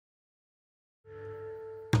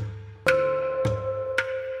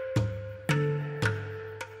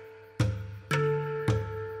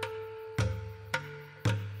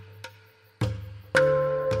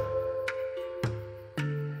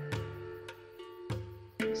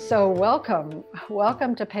So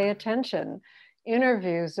welcome to Pay Attention,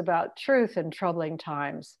 interviews about truth in troubling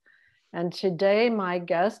times. And today my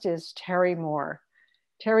guest is Terri Moore.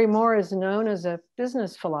 Terri Moore is known as a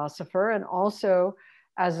business philosopher and also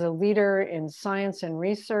as a leader in science and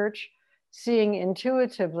research, seeing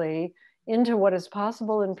intuitively into what is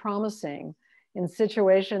possible and promising in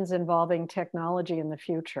situations involving technology in the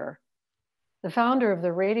future. The founder of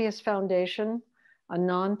the Radius Foundation, a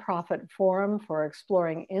nonprofit forum for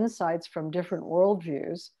exploring insights from different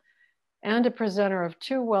worldviews, and a presenter of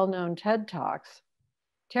two well-known TED Talks,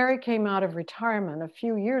 Terri came out of retirement a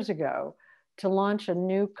few years ago to launch a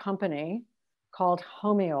new company called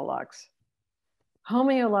Homeolux.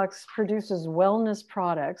 Homeolux produces wellness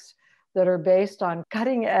products that are based on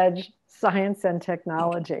cutting-edge science and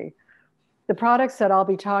technology. The products that I'll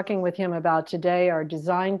be talking with him about today are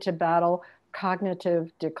designed to battle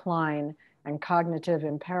cognitive decline and cognitive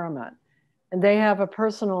impairment. And they have a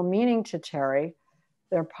personal meaning to Terri.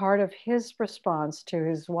 They're part of his response to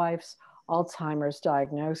his wife's Alzheimer's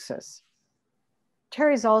diagnosis.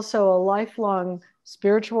 Terri's also a lifelong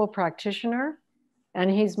spiritual practitioner, and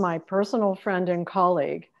he's my personal friend and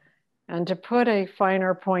colleague. And to put a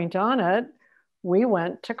finer point on it, we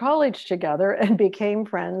went to college together and became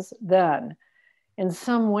friends then. In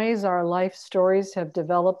some ways, our life stories have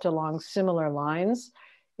developed along similar lines,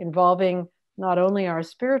 involving not only our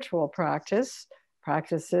spiritual practices,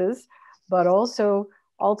 but also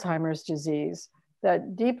Alzheimer's disease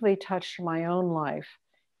that deeply touched my own life,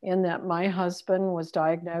 in that my husband was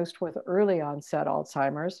diagnosed with early onset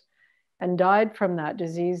Alzheimer's and died from that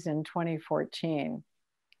disease in 2014.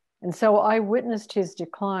 And so I witnessed his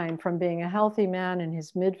decline from being a healthy man in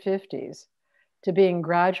his mid-50s to being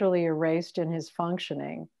gradually erased in his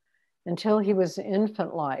functioning until he was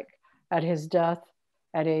infant-like at his death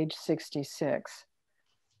at age 66.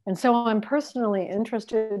 And so I'm personally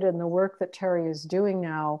interested in the work that Terri is doing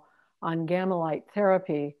now on gamma light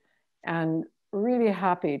therapy, and really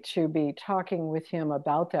happy to be talking with him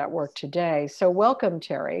about that work today. So welcome,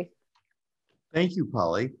 Terri. Thank you,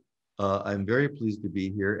 Polly. I'm very pleased to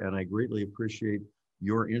be here, and I greatly appreciate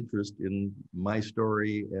your interest in my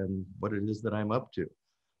story and what it is that I'm up to.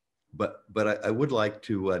 But I would like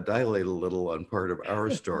to dilate a little on part of our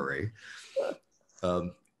story.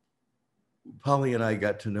 Polly and I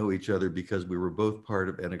got to know each other because we were both part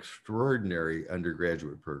of an extraordinary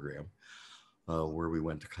undergraduate program where we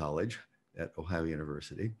went to college at Ohio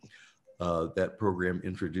University. That program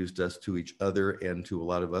introduced us to each other and to a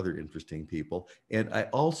lot of other interesting people. And I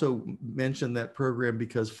also mentioned that program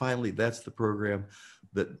because finally that's the program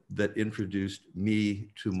that introduced me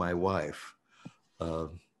to my wife,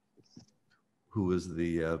 who was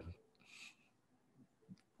the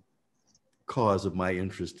cause of my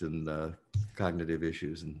interest in cognitive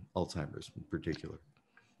issues and Alzheimer's in particular.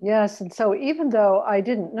 Yes, and so even though I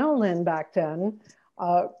didn't know Lynn back then,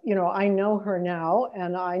 I know her now,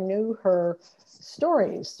 and I knew her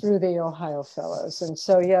stories through the Ohio Fellows. And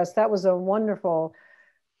so, yes, that was a wonderful,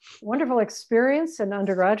 wonderful experience in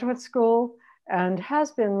undergraduate school, and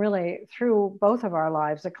has been really through both of our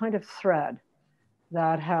lives a kind of thread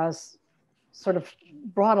that has sort of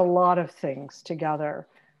brought a lot of things together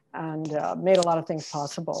and made a lot of things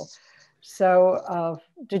possible. So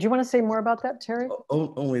did you want to say more about that, Terri?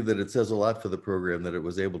 Only that it says a lot for the program that it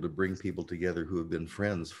was able to bring people together who have been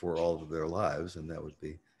friends for all of their lives. And that would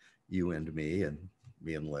be you and me and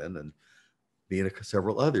Lynn and me and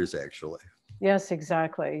several others, actually. Yes,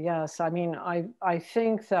 exactly. Yes. I mean, I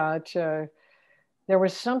think that there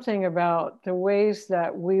was something about the ways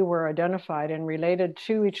that we were identified and related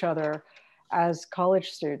to each other as college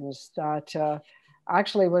students that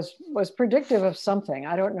actually was predictive of something.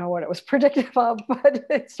 I don't know what it was predictive of, but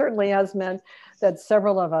it certainly has meant that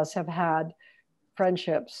several of us have had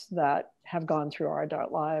friendships that have gone through our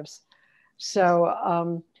adult lives.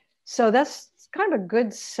 So, so that's kind of a good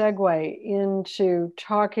segue into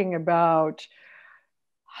talking about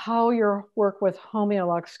how your work with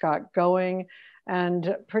Homeolux got going.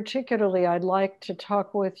 And particularly, I'd like to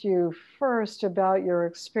talk with you first about your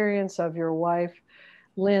experience of your wife,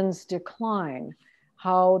 Lynn's decline,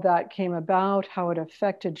 how that came about, how it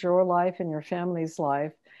affected your life and your family's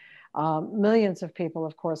life. Millions of people,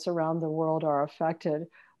 of course, around the world are affected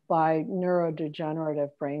by neurodegenerative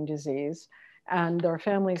brain disease, and their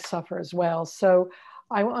families suffer as well. So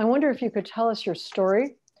I wonder if you could tell us your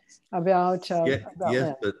story about yes,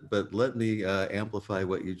 Lynn. but let me amplify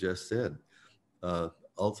what you just said.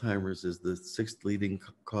 Alzheimer's is the 6th leading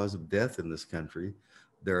cause of death in this country.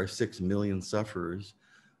 There are 6 million sufferers.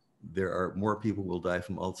 There are more people will die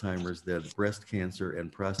from Alzheimer's than breast cancer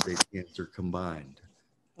and prostate cancer combined.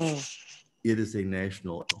 it is a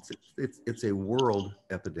national, it's a world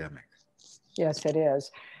epidemic. Yes, it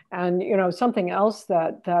is. And you know, something else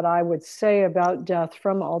that I would say about death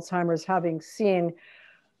from Alzheimer's, having seen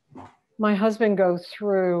my husband go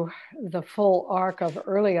through the full arc of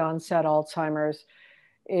early onset Alzheimer's,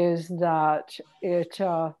 is that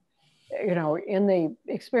you know, in the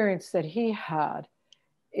experience that he had,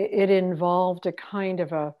 it involved a kind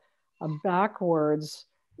of a backwards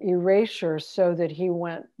erasure, so that he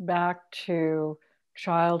went back to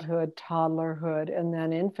childhood, toddlerhood, and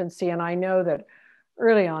then infancy. And I know that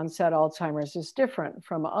early onset Alzheimer's is different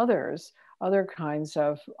from other kinds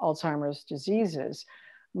of Alzheimer's diseases.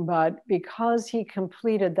 But because he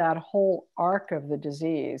completed that whole arc of the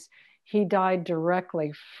disease, he died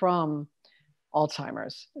directly from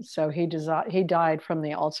Alzheimer's. So he died from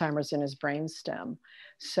the Alzheimer's in his brainstem.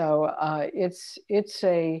 So it's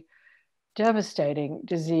a devastating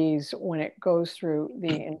disease when it goes through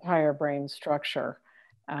the entire brain structure.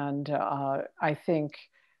 And I think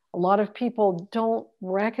a lot of people don't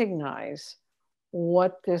recognize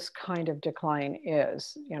what this kind of decline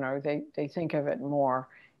is. You know, they think of it more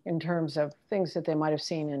in terms of things that they might have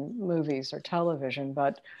seen in movies or television.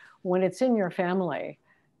 But when it's in your family,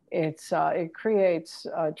 it creates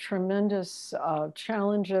tremendous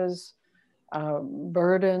challenges,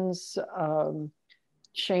 burdens,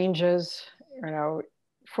 changes, you know,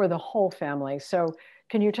 for the whole family. So,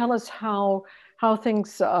 can you tell us how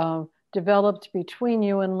things developed between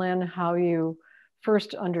you and Lynn? How you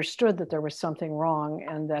first understood that there was something wrong,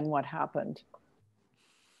 and then what happened?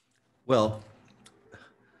 Well,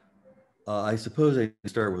 I suppose I can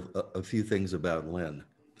start with a few things about Lynn.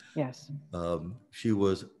 Yes. She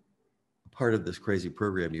was part of this crazy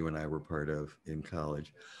program you and I were part of in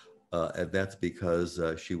college. And that's because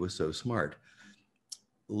she was so smart.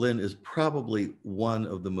 Lynn is probably one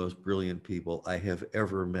of the most brilliant people I have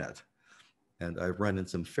ever met. And I've run in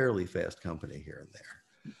some fairly fast company here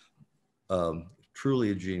and there.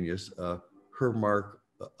 Truly a genius. Her mark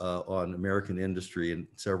on American industry in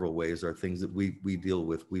several ways are things that we deal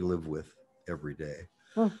with, we live with every day.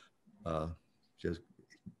 Just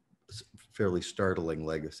fairly startling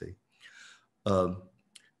legacy. And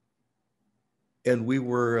we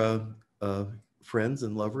were friends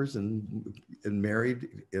and lovers and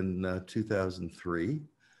married in 2003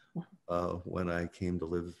 when I came to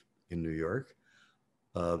live in New York.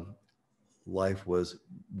 Life was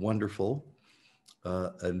wonderful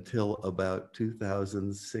until about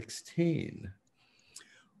 2016,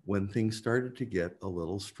 when things started to get a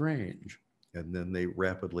little strange. And then they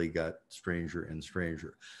rapidly got stranger and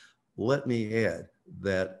stranger. Let me add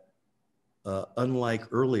that unlike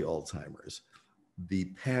early Alzheimer's, the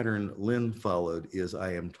pattern Lynn followed is,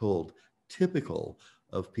 I am told, typical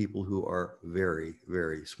of people who are very,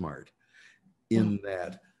 very smart, in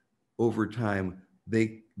that over time,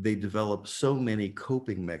 they develop so many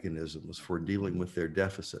coping mechanisms for dealing with their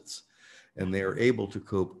deficits. And they are able to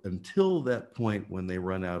cope until that point when they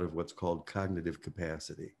run out of what's called cognitive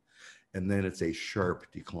capacity. And then it's a sharp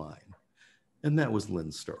decline. And that was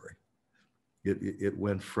Lynn's story. It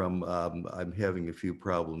went from I'm having a few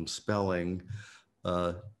problems spelling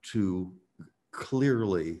to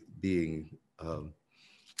clearly being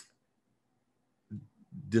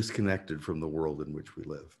disconnected from the world in which we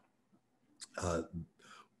live.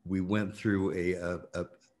 We went through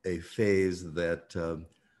a phase that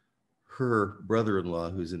her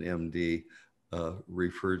brother-in-law, who's an MD,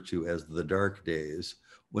 referred to as the dark days,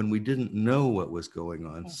 when we didn't know what was going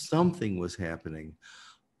on. Something was happening,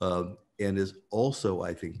 and is also,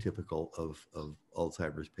 I think, typical of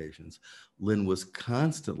Alzheimer's patients. Lynn was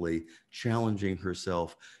constantly challenging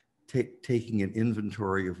herself, taking an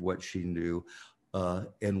inventory of what she knew,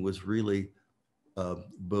 and was really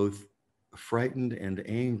both frightened and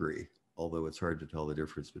angry, although it's hard to tell the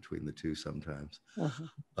difference between the two sometimes,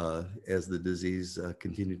 as the disease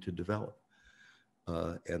continued to develop.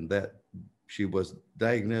 And that she was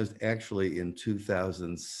diagnosed actually in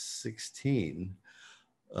 2016.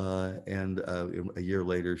 And a year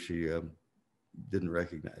later, she didn't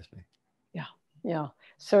recognize me. Yeah, yeah.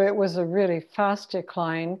 So it was a really fast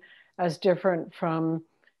decline, as different from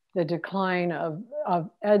the decline of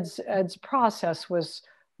Ed's process was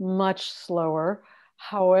much slower.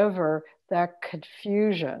 However, that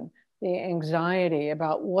confusion, the anxiety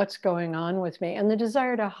about what's going on with me, and the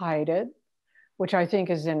desire to hide it, which I think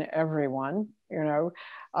is in everyone, you know,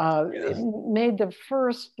 it made the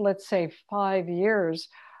first, let's say, 5 years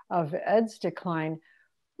of Ed's decline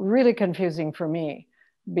really confusing for me,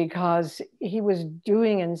 because he was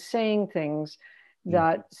doing and saying things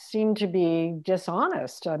that seemed to be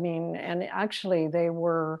dishonest. I mean, and actually they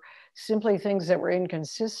were simply things that were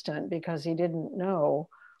inconsistent because he didn't know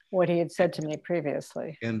what he had said to me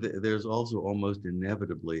previously. And there's also almost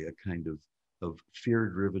inevitably a kind of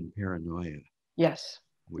fear-driven paranoia. Yes.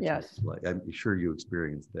 Which Yes. is like, I'm sure you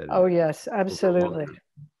experienced that. Oh, yes, absolutely.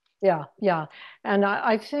 Yeah, yeah. And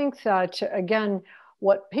I think that, again,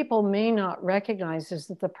 what people may not recognize is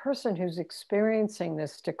that the person who's experiencing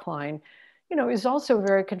this decline, is also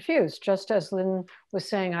very confused. Just as Lynn was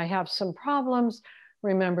saying, I have some problems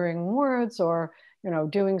remembering words or,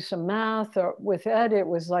 doing some math. Or with Ed, it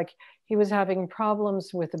was like he was having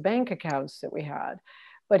problems with the bank accounts that we had.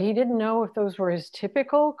 But he didn't know if those were his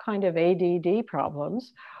typical kind of ADD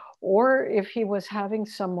problems or if he was having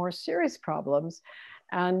some more serious problems.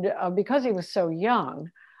 And because he was so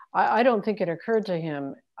young, I don't think it occurred to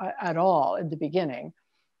him at all in the beginning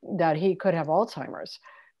that he could have Alzheimer's.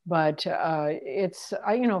 But it's,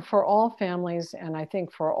 for all families, and I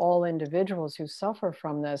think for all individuals who suffer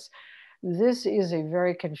from this is a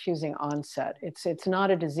very confusing onset. It's not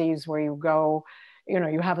a disease where you go,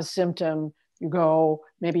 you have a symptom, you go,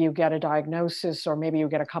 maybe you get a diagnosis, or maybe you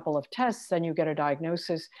get a couple of tests, then you get a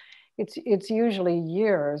diagnosis. It's usually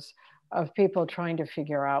years of people trying to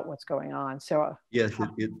figure out what's going on. So yes,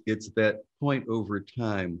 it's that point over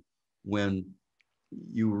time when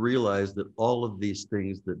you realize that all of these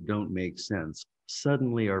things that don't make sense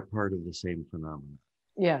suddenly are part of the same phenomenon.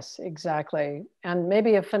 yes, exactly. And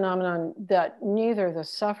maybe a phenomenon that neither the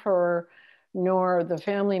sufferer nor the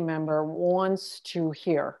family member wants to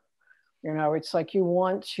hear. It's like you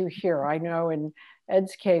want to hear. I know in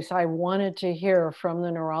Ed's case, I wanted to hear from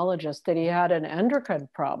the neurologist that he had an endocrine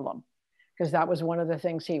problem, because that was one of the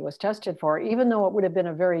things he was tested for. Even though it would have been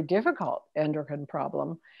a very difficult endocrine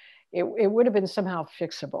problem, it would have been somehow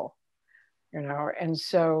fixable, And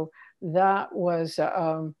so that was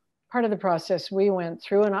part of the process we went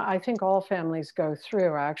through, and I think all families go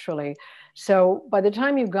through, actually. So by the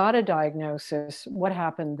time you got a diagnosis, what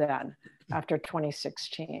happened then after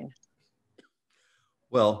 2016?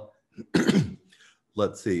 Well,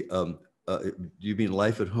 let's see. Do you mean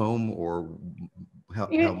life at home, or how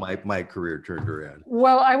my career turned around?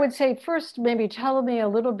 Well, I would say first, maybe tell me a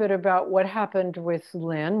little bit about what happened with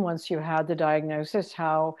Lynn once you had the diagnosis,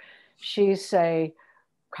 how she, say,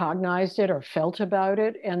 cognized it or felt about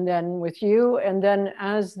it, and then with you, and then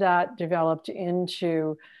as that developed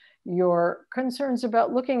into your concerns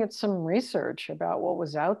about looking at some research about what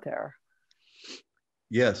was out there.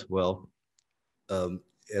 Yes, well,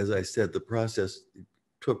 as I said, the process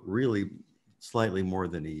took really slightly more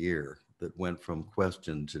than a year that went from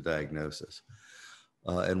question to diagnosis.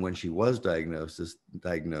 And when she was diagnosed,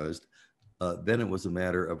 then it was a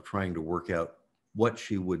matter of trying to work out what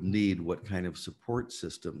she would need, what kind of support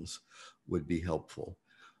systems would be helpful.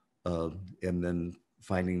 And then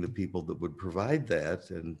finding the people that would provide that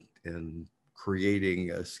and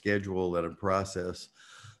creating a schedule and a process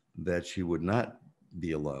that she would not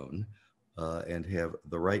be alone and have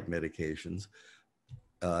the right medications.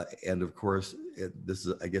 And of course,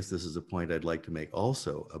 I guess this is a point I'd like to make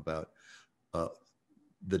also about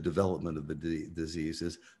the development of the disease,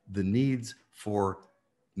 is the needs for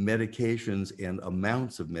medications and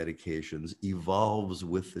amounts of medications evolves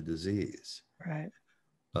with the disease. Right.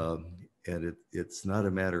 And it's not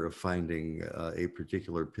a matter of finding a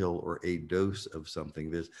particular pill or a dose of something.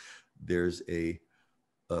 There's a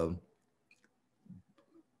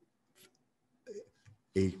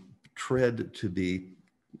tread to be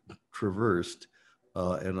traversed,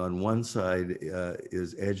 and on one side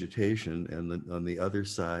is agitation, and on the other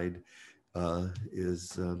side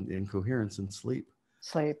is incoherence and sleep.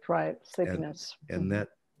 Sleep, right, sleepiness. And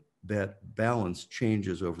that balance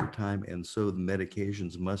changes over time, and so the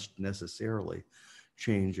medications must necessarily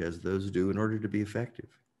change as those do in order to be effective,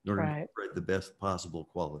 in order to provide the best possible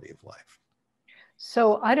quality of life.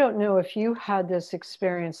 So I don't know if you had this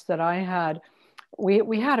experience that I had.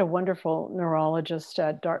 We had a wonderful neurologist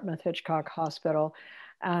at Dartmouth Hitchcock Hospital.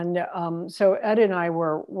 And so Ed and I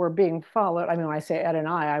were being followed. I mean, when I say Ed and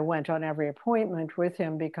I went on every appointment with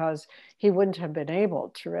him because he wouldn't have been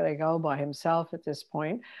able to really go by himself at this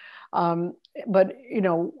point. But,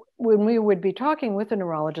 when we would be talking with the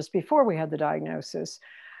neurologist before we had the diagnosis,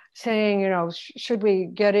 saying, should we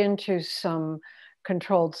get into some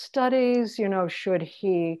controlled studies? Should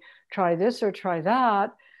he try this or try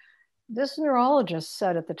that? This neurologist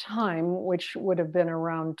said at the time, which would have been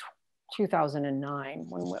around 2009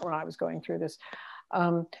 when I was going through this,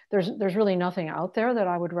 there's really nothing out there that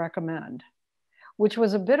I would recommend, which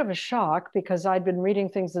was a bit of a shock because I'd been reading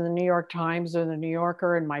things in the New York Times or the New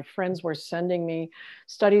Yorker, and my friends were sending me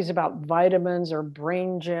studies about vitamins or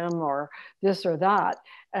brain gym or this or that.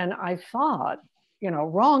 And I thought,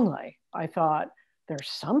 wrongly. I thought there's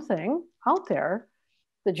something out there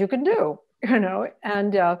that you can do,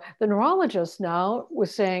 and the neurologist now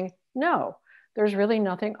was saying, no, there's really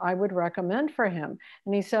nothing I would recommend for him.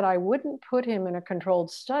 And he said, I wouldn't put him in a controlled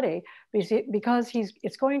study because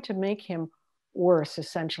it's going to make him worse,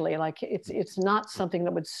 essentially. Like it's not something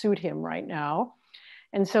that would suit him right now.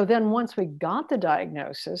 And so then once we got the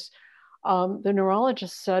diagnosis, the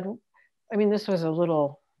neurologist said, I mean, this was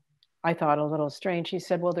I thought a little strange. He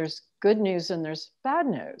said, well, there's good news and there's bad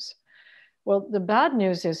news. Well, the bad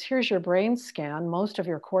news is here's your brain scan. Most of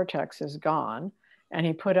your cortex is gone. And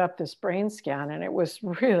he put up this brain scan, and it was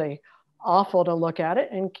really awful to look at it.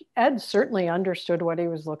 And Ed certainly understood what he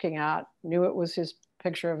was looking at, knew it was his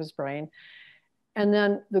picture of his brain. And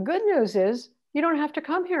then the good news is you don't have to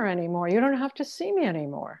come here anymore. You don't have to see me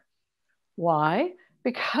anymore. Why?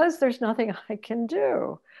 Because there's nothing I can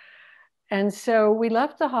do. And so we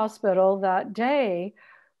left the hospital that day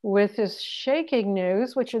with this shaking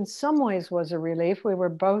news, which in some ways was a relief. We were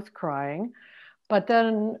both crying. But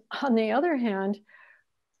then on the other hand,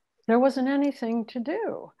 there wasn't anything to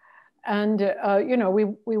do. And,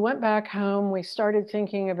 we went back home. We started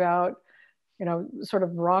thinking about, sort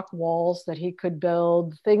of rock walls that he could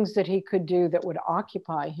build, things that he could do that would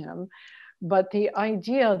occupy him. But the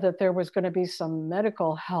idea that there was going to be some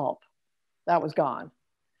medical help, that was gone.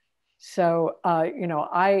 So,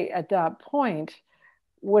 I, at that point,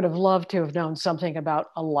 would have loved to have known something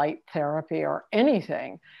about a light therapy or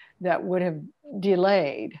anything that would have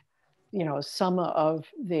delayed, some of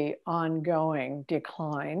the ongoing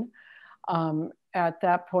decline. At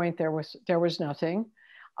that point, there was nothing.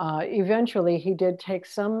 Eventually, he did take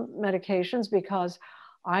some medications because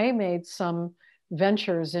I made some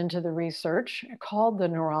ventures into the research, called the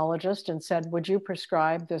neurologist and said, would you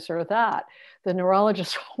prescribe this or that? The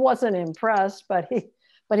neurologist wasn't impressed, but he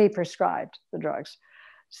prescribed the drugs.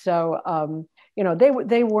 So,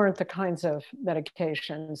 they weren't the kinds of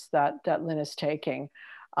medications that Lynn is taking.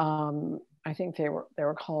 I think they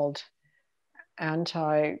were called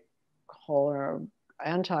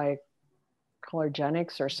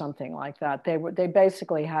anticholinergics or something like that. They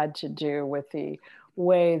basically had to do with the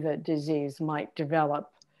way that disease might develop,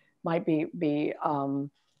 might be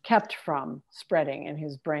kept from spreading in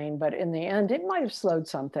his brain. But in the end, it might have slowed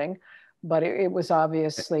something, but it was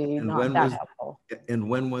obviously not that helpful. And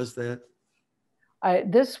when was that?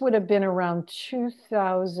 This would have been around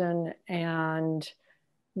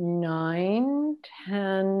 2009,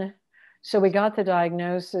 10. So we got the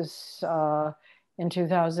diagnosis in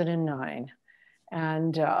 2009.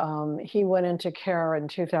 And he went into care in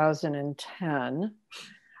 2010.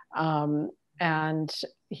 And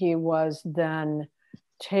he was then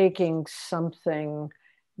taking something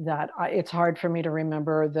that it's hard for me to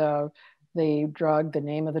remember the drug, the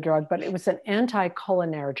name of the drug, but it was an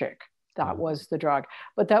anticholinergic. That was the drug.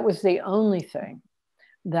 But that was the only thing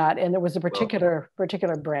and there was a particular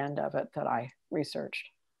brand of it that I researched.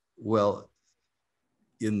 Well,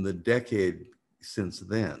 in the decade since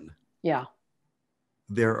then, yeah,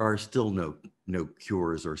 there are still no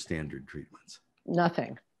cures or standard treatments.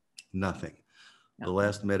 Nothing. No. The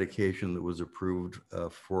last medication that was approved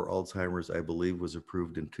for Alzheimer's, I believe, was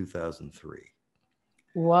approved in 2003.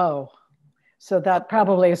 Whoa. So that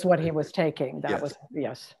probably is what he was taking. That was,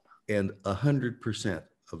 yes. And 100%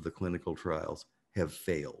 of the clinical trials have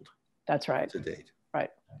failed. That's right. To date. Right.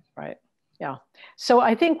 Yeah. So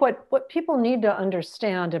I think what people need to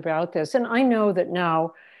understand about this, and I know that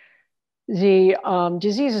now the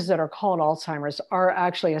diseases that are called Alzheimer's are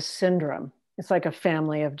actually a syndrome. It's like a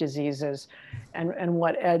family of diseases. And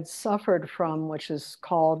what Ed suffered from, which is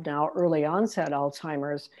called now early onset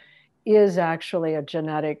Alzheimer's, is actually a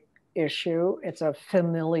genetic issue. It's a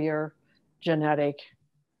familiar genetic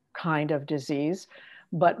kind of disease.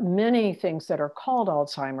 But many things that are called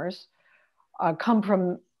Alzheimer's come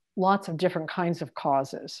from lots of different kinds of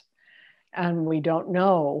causes. And we don't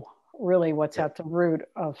know really what's at the root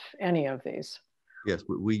of any of these. Yes,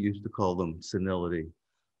 but we used to call them senility.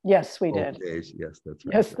 Yes, we did. Yes, that's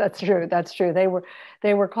right. Yes, that's true. That's true. They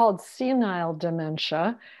were called senile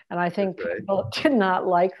dementia. And I think people did not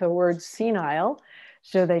like the word senile.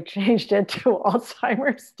 So they changed it to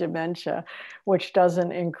Alzheimer's dementia, which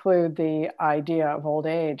doesn't include the idea of old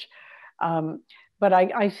age. But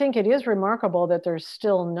I think it is remarkable that there's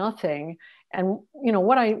still nothing. And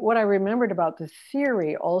what I remembered about the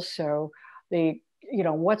theory also,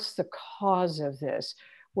 what's the cause of this?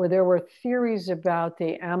 Where there were theories about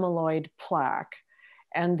the amyloid plaque,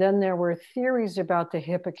 and then there were theories about the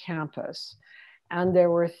hippocampus, and there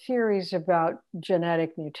were theories about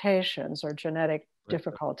genetic mutations or genetic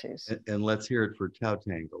difficulties. And let's hear it for tau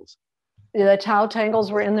tangles. The tau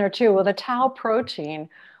tangles were in there too. Well, the tau protein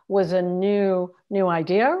was a new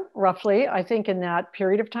idea, roughly, I think, in that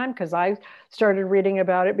period of time, because I started reading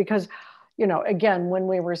about it because, you know, again, when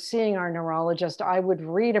we were seeing our neurologist, I would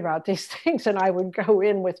read about these things and I would go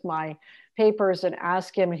in with my papers and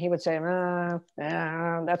ask him, and he would say,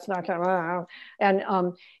 that's not going.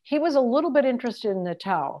 And he was a little bit interested in the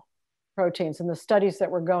tau proteins and the studies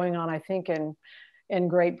that were going on, I think, in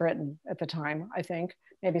Great Britain at the time, I think,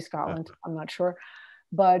 maybe Scotland, I'm not sure.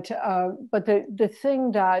 But the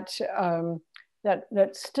thing that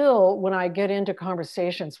that still, when I get into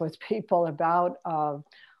conversations with people about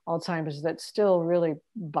Alzheimer's, that still really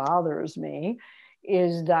bothers me,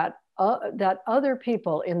 is that that other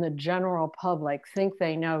people in the general public think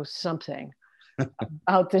they know something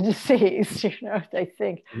about the disease. You know, they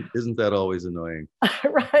think, isn't that always annoying?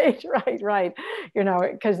 right. You know,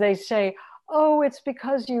 because they say, oh, it's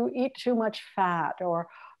because you eat too much fat, or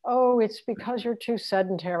oh, it's because you're too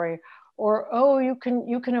sedentary, or oh, you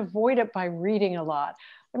can avoid it by reading a lot.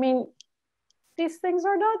 I mean, these things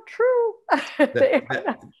are not true.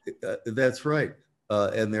 That's right.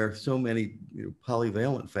 And there are so many, you know,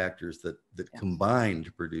 polyvalent factors that combine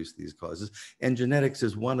to produce these causes, and genetics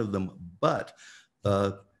is one of them. But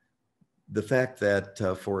the fact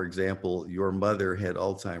that, for example, your mother had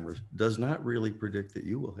Alzheimer's does not really predict that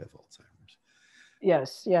you will have Alzheimer's.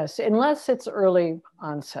 Yes, unless it's early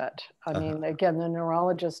onset. I mean, again, the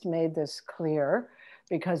neurologist made this clear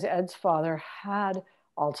because Ed's father had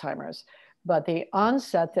Alzheimer's, but the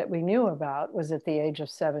onset that we knew about was at the age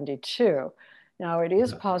of 72. Now, it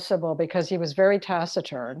is possible, because he was very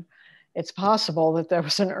taciturn, it's possible that there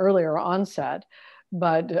was an earlier onset,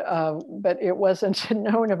 but it wasn't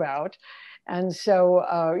known about. And so,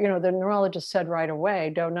 you know, the neurologist said right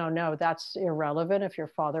away, no, that's irrelevant. If your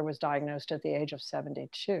father was diagnosed at the age of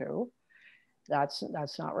 72, that's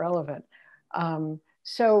not relevant.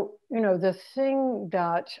 So, you know, the thing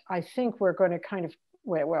that I think we're going to kind of,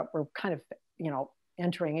 we're kind of, you know,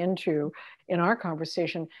 entering into in our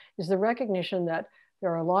conversation is the recognition that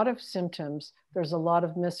there are a lot of symptoms, there's a lot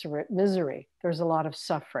of misery, there's a lot of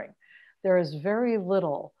suffering. There is very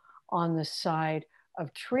little on the side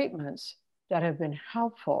of treatments that have been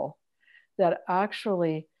helpful, that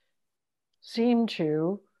actually seem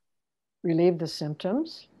to relieve the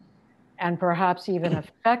symptoms and perhaps even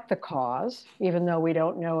affect the cause. Even though we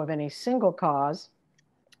don't know of any single cause,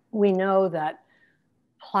 we know that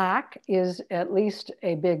plaque is at least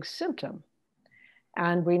a big symptom.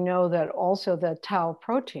 And we know that also the tau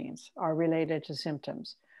proteins are related to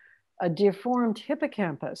symptoms. A deformed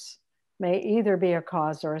hippocampus may either be a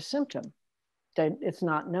cause or a symptom. It's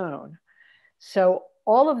not known. So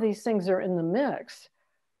all of these things are in the mix,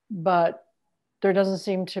 but there doesn't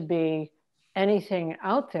seem to be anything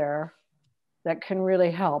out there that can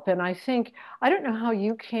really help. And I think, I don't know how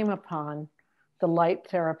you came upon the light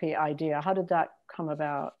therapy idea. How did that come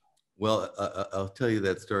about? Well, I'll tell you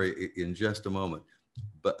that story in just a moment,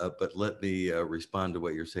 but let me respond to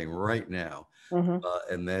what you're saying right now.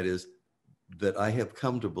 And that is that I have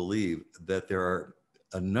come to believe that there are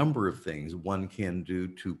a number of things one can do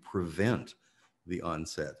to prevent the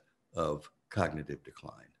onset of cognitive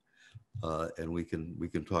decline. And we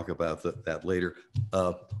can talk about that later.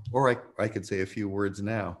 Or I could say a few words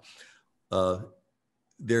now. Say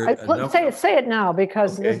it now,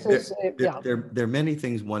 because okay. There are many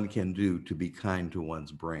things one can do to be kind to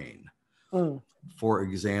one's brain. For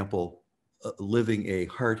example, living a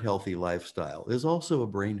heart-healthy lifestyle is also a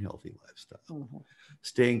brain-healthy lifestyle.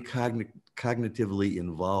 Staying cognitively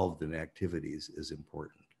involved in activities is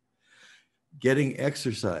important. Getting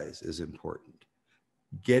exercise is important.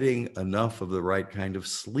 Getting enough of the right kind of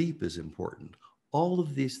sleep is important. All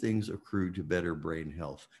of these things accrue to better brain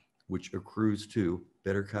health, which accrues to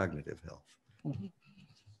better cognitive health.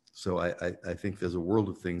 So I think there's a world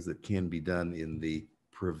of things that can be done in the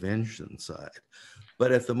prevention side.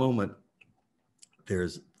 But at the moment,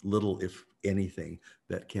 there's little, if anything,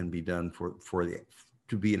 that can be done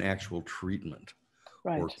to be an actual treatment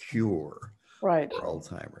or cure for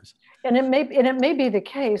Alzheimer's. And it may be the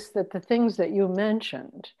case that the things that you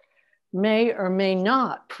mentioned may or may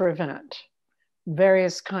not prevent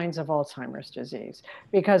various kinds of Alzheimer's disease,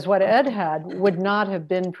 because what Ed had would not have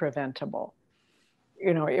been preventable.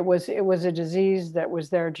 You know, it was a disease that was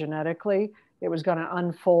there genetically. It was going to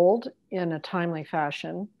unfold in a timely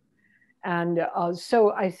fashion. And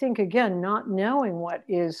so I think, again, not knowing what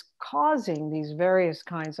is causing these various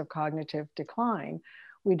kinds of cognitive decline,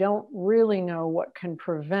 we don't really know what can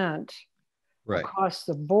prevent across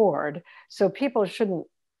the board. So people shouldn't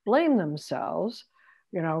blame themselves,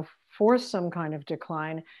 you know, for some kind of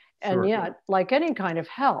decline. And Sure. yet, like any kind of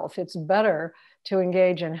health, it's better to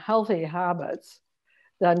engage in healthy habits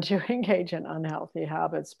than to engage in unhealthy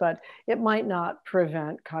habits. But it might not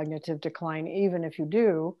prevent cognitive decline, even if you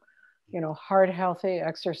do, heart healthy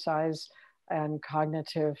exercise and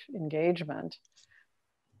cognitive engagement.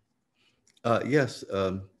 Yes,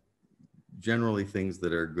 generally things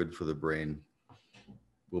that are good for the brain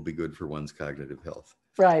will be good for one's cognitive health.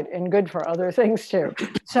 Right, and good for other things too.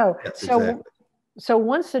 So, Yes, so, exactly. so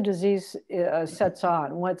once the disease sets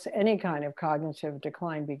on, once any kind of cognitive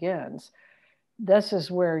decline begins, this is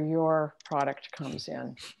where your product comes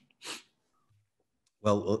in.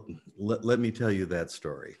 Well, let me tell you that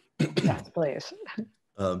story. Yes, please.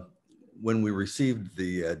 When we received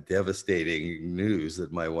the devastating news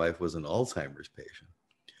that my wife was an Alzheimer's patient,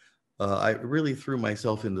 I really threw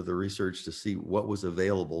myself into the research to see what was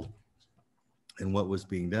available and what was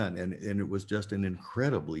being done. And it was just an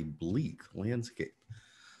incredibly bleak landscape.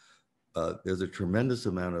 There's a tremendous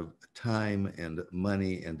amount of time and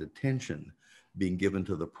money and attention being given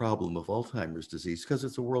to the problem of Alzheimer's disease because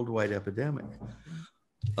it's a worldwide epidemic.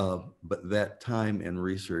 But that time and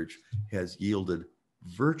research has yielded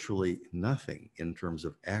virtually nothing in terms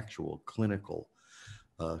of actual clinical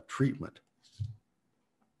treatment.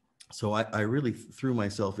 So I really threw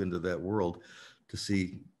myself into that world to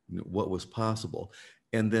see what was possible.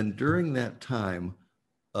 And then during that time,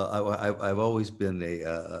 I've always been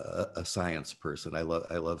a science person. I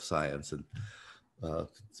love science, and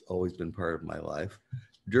it's always been part of my life.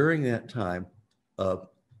 During that time,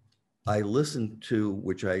 I listened to,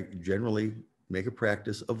 which I generally make a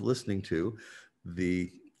practice of listening to,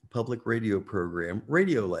 the public radio program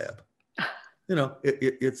Radio Lab.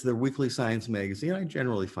 It's their weekly science magazine. I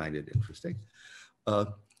generally find it interesting.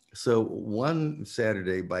 So one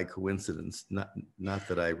Saturday, by coincidence, not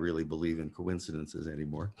that I really believe in coincidences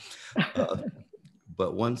anymore,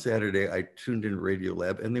 but one Saturday I tuned in Radio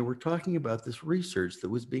Lab, and they were talking about this research that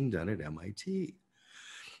was being done at MIT.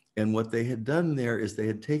 And what they had done there is they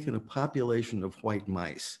had taken a population of white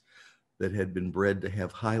mice that had been bred to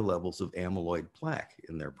have high levels of amyloid plaque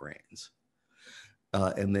in their brains.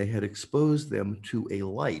 And they had exposed them to a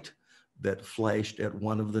light that flashed at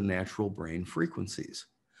one of the natural brain frequencies.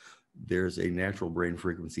 There's a natural brain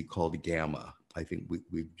frequency called gamma. I think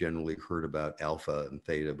we've generally heard about alpha and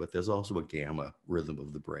theta, but there's also a gamma rhythm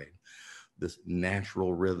of the brain. This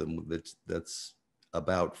natural rhythm that's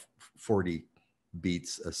about 40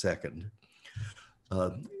 beats a second.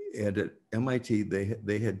 And at MIT,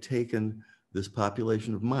 they had taken this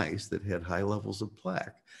population of mice that had high levels of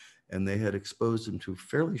plaque, and they had exposed them to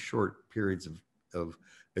fairly short periods of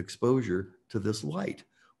exposure to this light,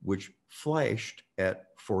 which flashed at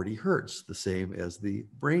 40 hertz, the same as the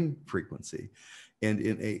brain frequency. And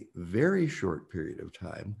in a very short period of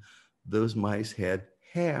time, those mice had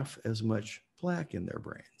half as much plaque in their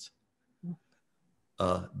brains.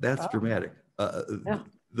 That's dramatic. Yeah.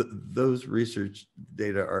 Those research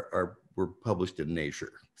data were published in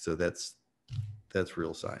Nature, so that's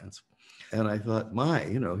real science. And I thought,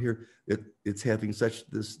 here it's having such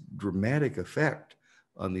this dramatic effect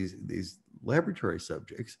on these laboratory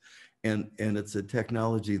subjects, and it's a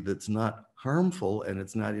technology that's not harmful, and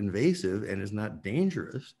it's not invasive, and it's not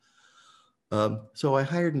dangerous. So I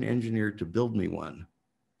hired an engineer to build me one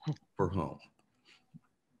for home,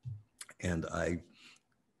 and I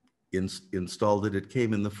installed it. It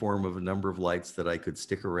came in the form of a number of lights that I could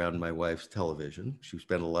stick around my wife's television. She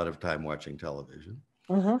spent a lot of time watching television.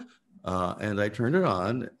 Mm-hmm. And I turned it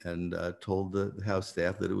on and told the house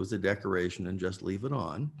staff that it was a decoration and just leave it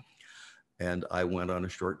on. And I went on a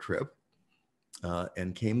short trip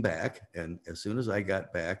and came back. And as soon as I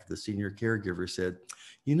got back, the senior caregiver said,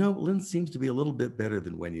 Lynn seems to be a little bit better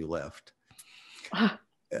than when you left.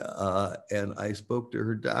 And I spoke to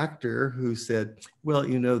her doctor, who said, well,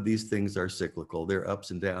 these things are cyclical. They're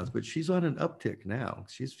ups and downs, but she's on an uptick now.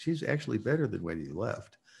 She's actually better than when you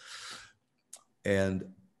left. And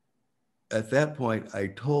at that point, I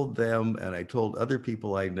told them, and I told other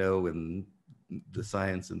people I know in the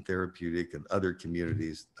science and therapeutic and other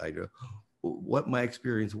communities I know, what my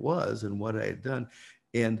experience was and what I had done.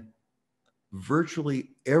 And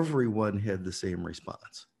virtually everyone had the same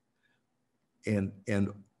response. And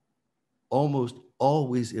almost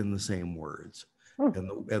always in the same words.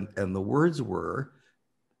 And the words were,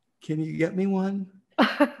 can you get me one?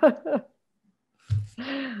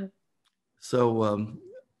 So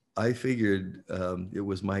I figured it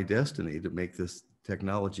was my destiny to make this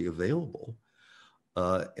technology available.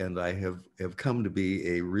 And I have come to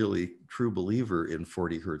be a really true believer in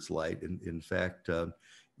 40 hertz light. In fact,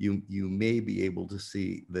 you may be able to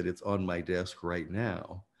see that it's on my desk right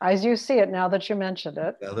now. As you see it now that you mentioned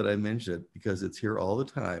it. Now that I mentioned it, because it's here all the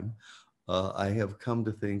time, I have come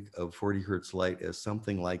to think of 40 hertz light as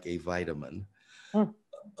something like a vitamin. Mm.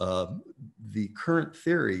 The current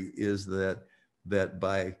theory is that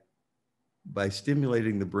by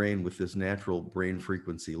stimulating the brain with this natural brain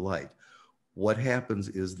frequency light, what happens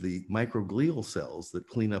is the microglial cells that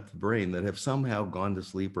clean up the brain that have somehow gone to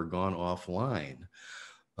sleep or gone offline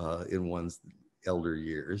in one's elder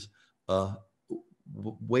years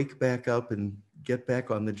wake back up and get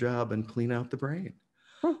back on the job and clean out the brain.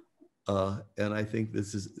 And I think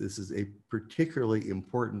this is a particularly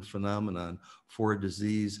important phenomenon for a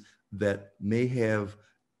disease that may have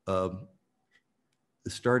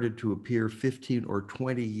started to appear 15 or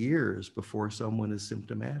 20 years before someone is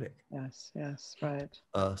symptomatic. Yes, yes, right.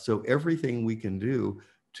 So everything we can do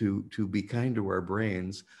to be kind to our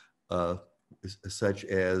brains, such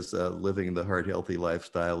as living the heart healthy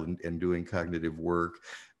lifestyle and doing cognitive work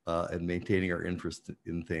and maintaining our interest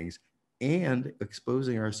in things and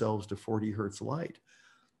exposing ourselves to 40 hertz light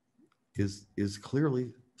is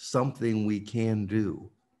clearly something we can do.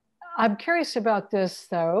 I'm curious about this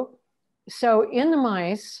though. So in the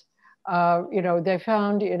mice, they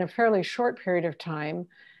found in a fairly short period of time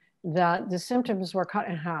that the symptoms were cut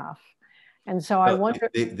in half. And so I wonder,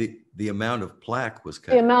 the amount of plaque was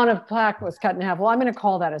cut. The amount of plaque was cut in half. Well, I'm going to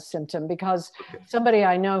call that a symptom because somebody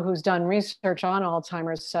I know who's done research on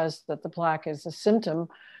Alzheimer's says that the plaque is a symptom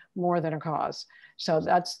more than a cause. So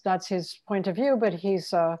that's his point of view, but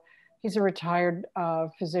he's a retired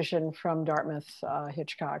physician from Dartmouth,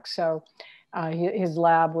 Hitchcock. So his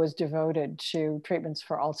lab was devoted to treatments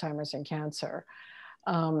for Alzheimer's and cancer.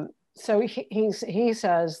 So he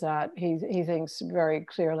says that he thinks very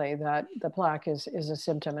clearly that the plaque is a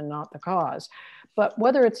symptom and not the cause. But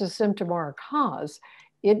whether it's a symptom or a cause,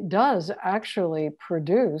 it does actually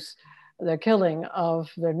produce the killing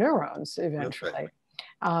of the neurons eventually.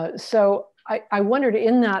 So I wondered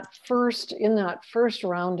in that first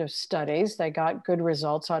round of studies, they got good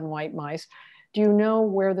results on white mice. Do you know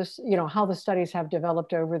where this, how the studies have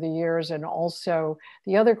developed over the years? And also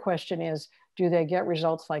the other question is, do they get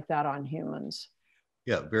results like that on humans?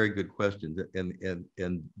 Yeah, very good question. And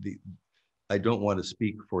I don't want to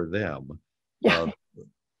speak for them,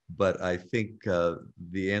 but I think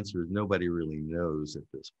the answer is nobody really knows at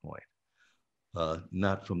this point,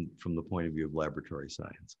 not from the point of view of laboratory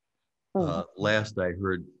science. Last I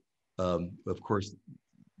heard, of course,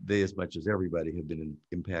 they, as much as everybody, have been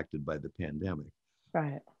impacted by the pandemic.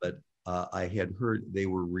 Right. But I had heard they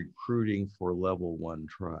were recruiting for level 1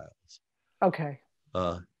 trials. Okay.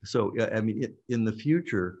 So, I mean, in the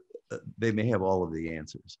future, they may have all of the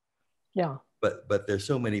answers. Yeah. But there's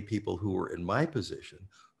so many people who are in my position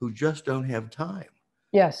who just don't have time.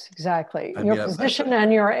 Yes, exactly. Your position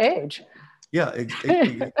and your age. Yeah,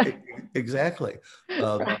 exactly.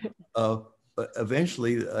 But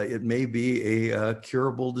eventually, it may be a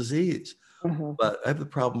curable disease. But I have the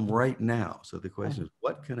problem right now. So the question is,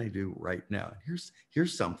 what can I do right now?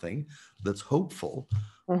 Here's something that's hopeful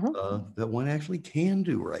that one actually can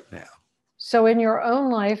do right now. So in your own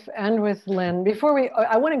life and with Lynn,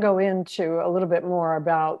 I want to go into a little bit more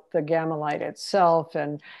about the gamma light itself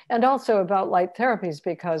and also about light therapies,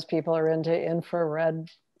 because people are into infrared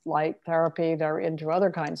light therapy, they're into other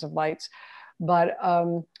kinds of lights. But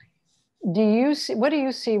what do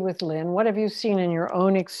you see with Lynn? What have you seen in your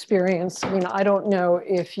own experience? I mean, I don't know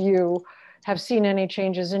if you have seen any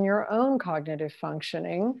changes in your own cognitive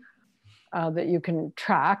functioning that you can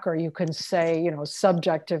track, or you can say,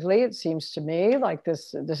 subjectively, it seems to me like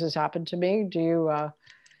this has happened to me.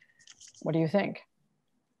 What do you think?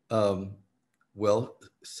 Well,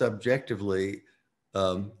 subjectively,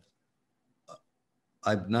 I'm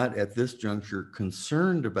not at this juncture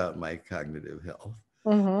concerned about my cognitive health.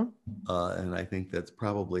 And I think that's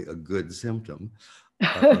probably a good symptom.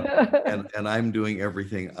 And I'm doing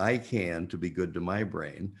everything I can to be good to my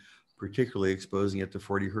brain, particularly exposing it to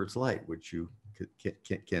 40 hertz light, which you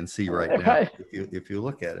can see right now if you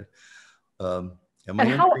look at it. How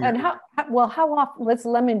often?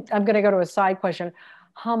 I'm going to go to a side question.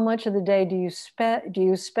 How much of the day do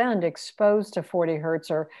you spend exposed to 40 hertz,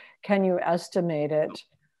 or can you estimate it?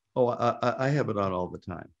 Oh, I have it on all the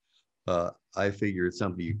time. I figure it's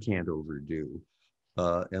something you can't overdo,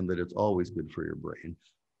 and that it's always good for your brain.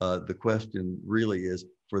 The question really is,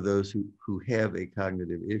 for those who have a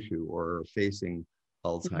cognitive issue or are facing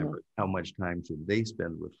Alzheimer's, how much time should they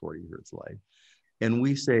spend with 40 hertz light? And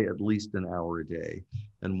we say at least an hour a day,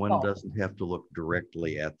 and one doesn't have to look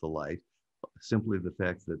directly at the light. simply the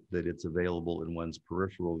fact that it's available in one's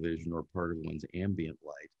peripheral vision or part of one's ambient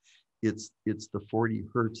light. It's the 40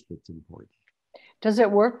 hertz that's important. Does it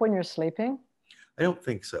work when you're sleeping? I don't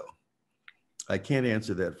think so. I can't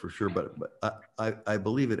answer that for sure, but I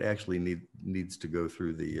believe it actually needs to go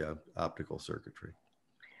through the optical circuitry.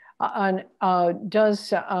 Does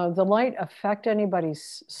the light affect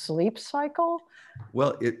anybody's sleep cycle?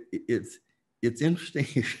 Well, it's interesting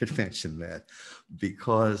you should mention that,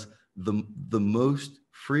 because the most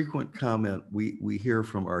frequent comment we hear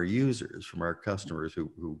from our users, from our customers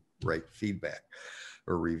who write feedback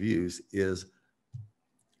or reviews is,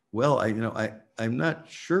 well, I'm not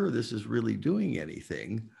sure this is really doing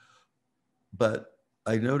anything, but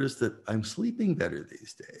I noticed that I'm sleeping better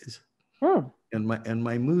these days. And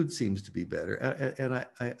my mood seems to be better, and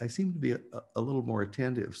I seem to be a little more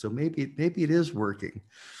attentive. So maybe it is working.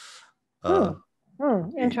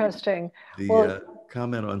 Interesting. The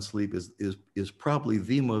comment on sleep is probably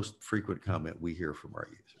the most frequent comment we hear from our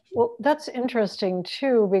users. Well, that's interesting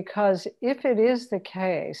too, because if it is the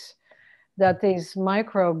case that these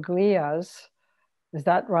microglias, is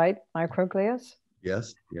that right? Microglias?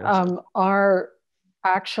 Yes. Are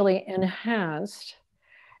actually enhanced,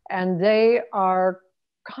 and they are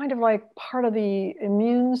kind of like part of the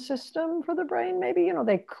immune system for the brain. Maybe,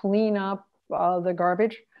 they clean up the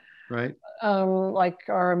garbage, right? Like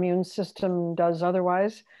our immune system does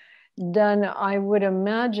otherwise. Then I would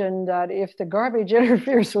imagine that if the garbage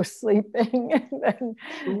interferes with sleeping, then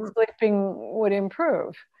sleeping would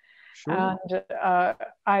improve. Sure. And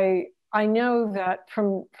I know that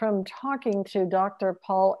from talking to Dr.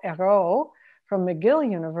 Paul Hérault from McGill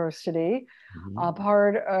University,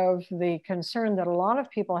 part of the concern that a lot of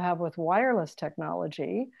people have with wireless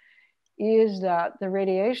technology is that the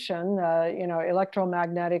radiation,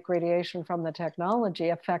 electromagnetic radiation from the technology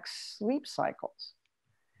affects sleep cycles.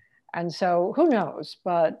 And so who knows,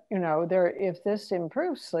 but if this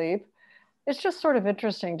improves sleep, it's just sort of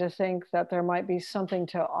interesting to think that there might be something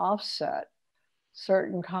to offset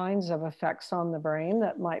certain kinds of effects on the brain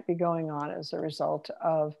that might be going on as a result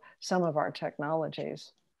of some of our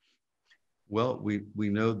technologies. Well, we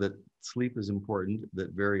know that sleep is important,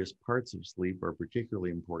 that various parts of sleep are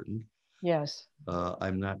particularly important. Yes.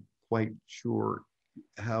 I'm not quite sure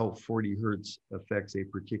how 40 hertz affects a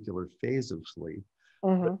particular phase of sleep.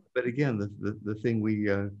 But again, the thing we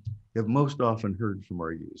have most often heard from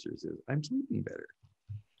our users is, I'm sleeping better.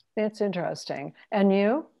 It's interesting. And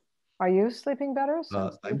you? Are you sleeping better?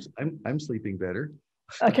 I'm sleeping better.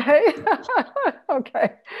 Okay.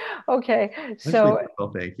 Okay. So,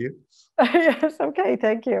 well, thank you. Yes. Okay.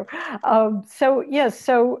 Thank you.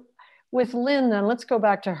 So with Lynn, then let's go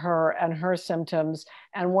back to her and her symptoms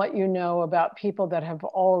and what you know about people that have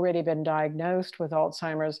already been diagnosed with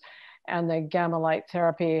Alzheimer's and the gamma light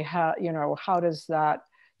therapy. How does that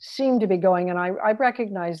seem to be going? And I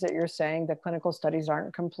recognize that you're saying that clinical studies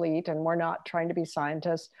aren't complete and we're not trying to be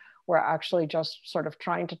scientists. We're actually just sort of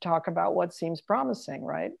trying to talk about what seems promising,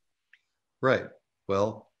 right? Right.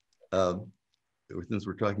 Well, since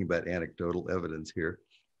we're talking about anecdotal evidence here,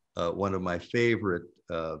 one of my favorite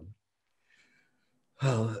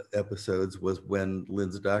episodes was when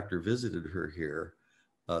Lynn's doctor visited her here.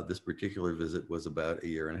 This particular visit was about 1.5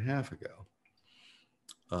 years ago.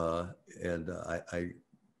 And I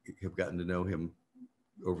have gotten to know him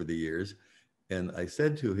over the years. And I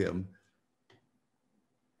said to him,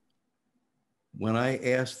 when I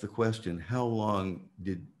asked the question, how long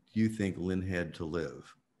did you think Lynn had to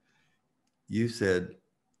live? You said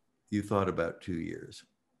you thought about 2 years.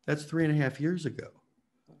 That's 3.5 years ago.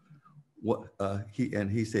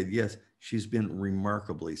 He said, yes, she's been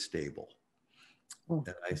remarkably stable.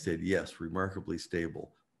 And I said, yes, remarkably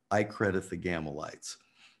stable. I credit the gamma lights.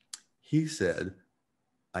 He said,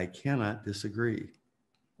 I cannot disagree.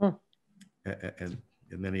 And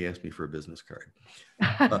then he asked me for a business card.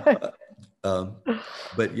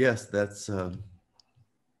 But yes, that's one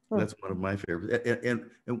of my favorites. And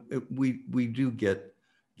we do get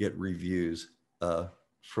reviews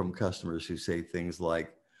from customers who say things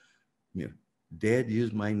like, Dad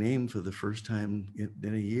used my name for the first time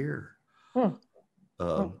in a year.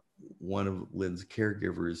 One of Lynn's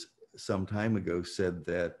caregivers some time ago said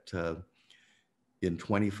that in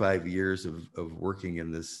 25 years of working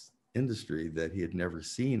in this industry, that he had never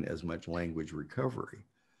seen as much language recovery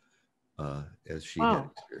as she had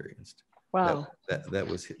experienced. Wow. That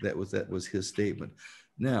was his statement.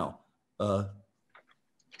 Now,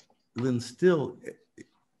 Lynn still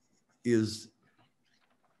is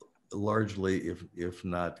largely, if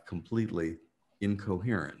not completely,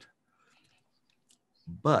 incoherent,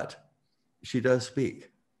 but she does speak,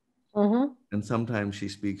 and sometimes she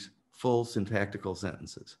speaks full syntactical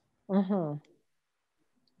sentences. Mm-hmm.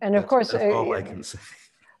 And of course, that's all I can say.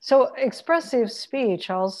 So expressive speech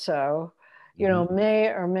also, may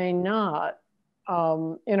or may not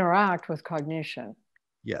interact with cognition.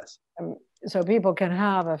 Yes. So people can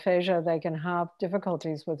have aphasia, they can have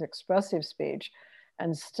difficulties with expressive speech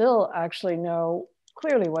and still actually know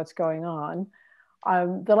clearly what's going on.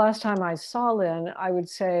 The last time I saw Lynn, I would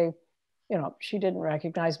say, she didn't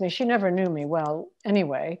recognize me. She never knew me well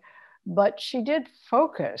anyway, but she did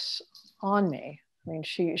focus on me. I mean,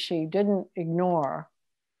 she didn't ignore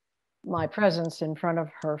my presence in front of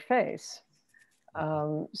her face.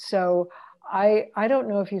 So I don't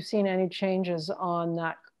know if you've seen any changes on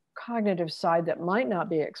that cognitive side that might not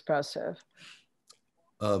be expressive.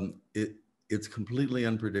 It's completely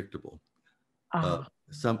unpredictable.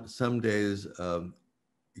 Some days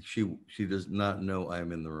she does not know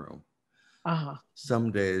I'm in the room.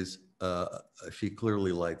 Some days she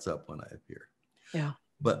clearly lights up when I appear. Yeah.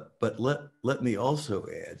 But let me also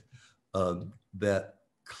add that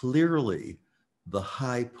clearly the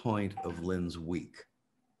high point of Lynn's week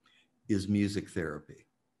is music therapy.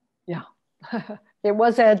 Yeah. It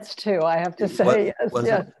was Ed's too, I have to say.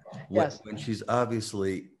 Yes. When she's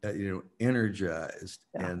obviously energized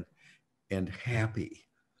and happy.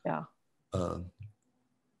 Yeah.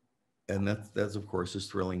 And that's of course is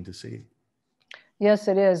thrilling to see. Yes,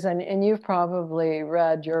 it is. And you've probably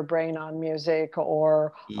read Your Brain on Music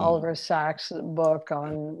or Oliver Sacks' book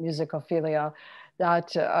on musicophilia,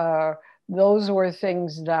 that those were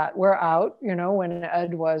things that were out, when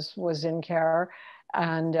Ed was in care.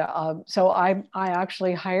 And so I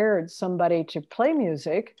actually hired somebody to play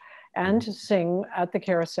music and to sing at the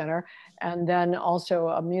care center, and then also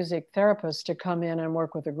a music therapist to come in and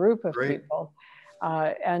work with a group of people.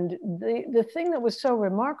 And the thing that was so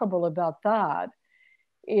remarkable about that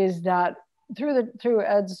is that through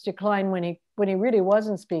Ed's decline, when he really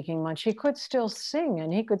wasn't speaking much, he could still sing,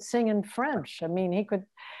 and he could sing in French. I mean, he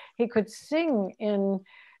could sing in,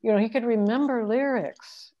 he could remember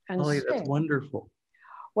lyrics and sing. That's wonderful.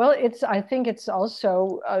 Well, I think it's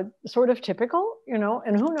also sort of typical,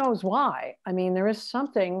 and who knows why. I mean, there is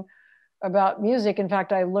something about music. In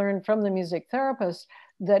fact, I learned from the music therapist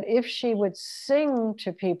that if she would sing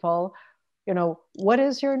to people, what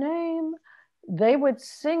is your name? They would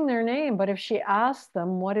sing their name, but if she asked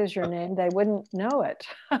them, what is your name? They wouldn't know it.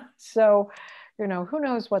 So, who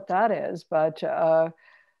knows what that is, but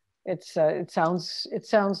it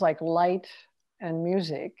sounds like light and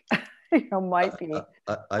music. Might be.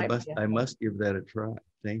 I must give that a try.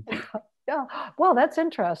 Thank you. Yeah. Well, that's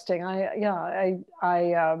interesting.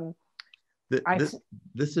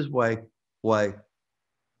 This is why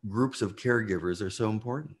groups of caregivers are so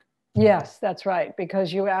important. Yes, that's right,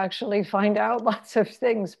 because you actually find out lots of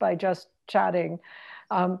things by just chatting.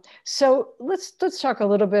 So let's talk a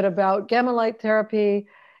little bit about gamma light therapy,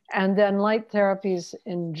 and then light therapies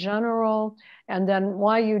in general, and then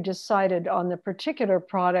why you decided on the particular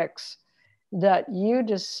products that you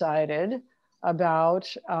decided about.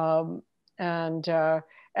 And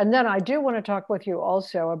then I do want to talk with you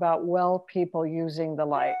also about people using the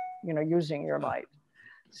light, using your light.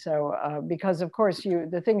 So, because of course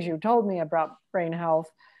the things you told me about brain health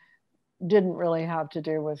didn't really have to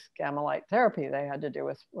do with gamma light therapy. They had to do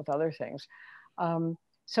with other things.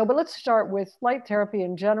 But let's start with light therapy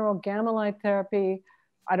in general, gamma light therapy.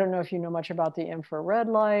 I don't know if you know much about the infrared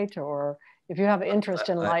light, or if you have interest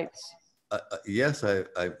in lights. Yes,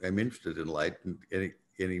 I'm interested in light in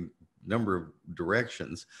any number of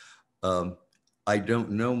directions. I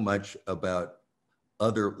don't know much about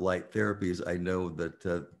other light therapies. I know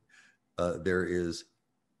that there is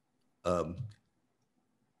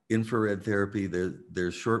infrared therapy.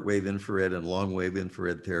 There's shortwave infrared and longwave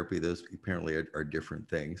infrared therapy. Those apparently are different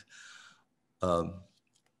things.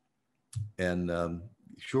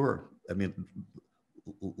 Sure, I mean,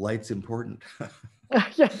 light's important.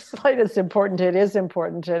 Yes, light is important. It is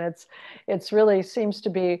important, and it's really seems to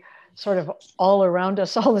be sort of all around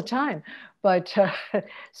us all the time. But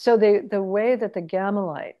so the way that the gamma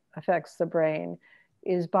light affects the brain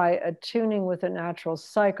is by attuning with a natural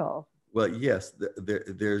cycle. Well, yes,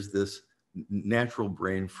 there's this natural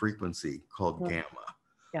brain frequency called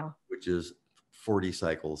gamma, which is 40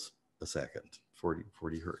 cycles a second,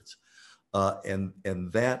 40 hertz. And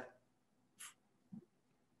that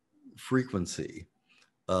frequency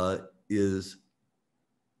is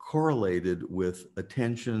correlated with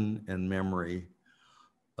attention and memory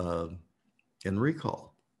and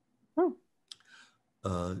recall.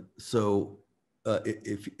 So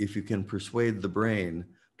if you can persuade the brain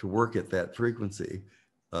to work at that frequency,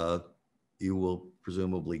 you will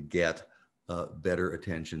presumably get better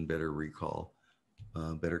attention, better recall,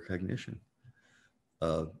 better cognition.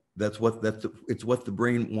 It's what the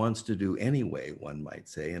brain wants to do anyway, one might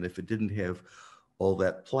say. And if it didn't have all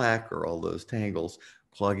that plaque or all those tangles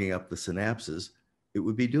clogging up the synapses, it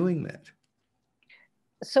would be doing that.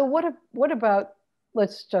 So what about,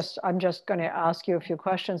 I'm just going to ask you a few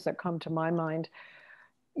questions that come to my mind.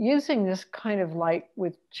 Using this kind of light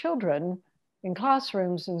with children in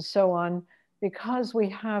classrooms and so on, because we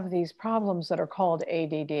have these problems that are called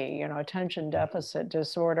ADD, attention deficit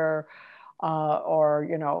disorder, or,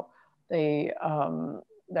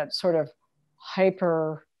 that sort of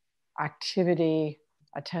hyperactivity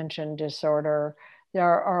attention disorder.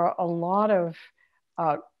 There are a lot of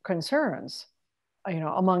concerns,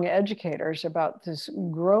 among educators about this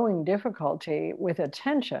growing difficulty with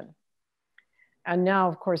attention. And now,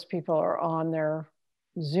 of course, people are on their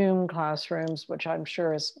Zoom classrooms, which I'm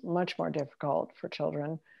sure is much more difficult for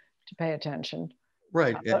children to pay attention.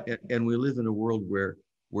 Right. And we live in a world where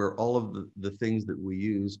all of the things that we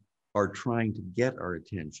use are trying to get our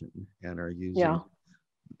attention and are using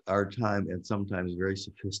our time and sometimes very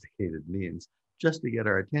sophisticated means just to get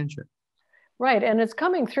our attention. Right. And it's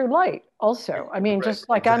coming through light also. I mean, right, just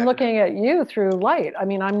like exactly. I'm looking at you through light. I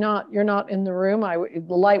mean, you're not in the room.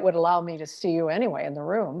 The light would allow me to see you anyway in the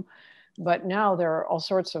room. But now there are all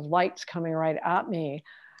sorts of lights coming right at me.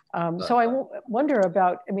 So I wonder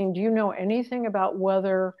about, I mean, do you know anything about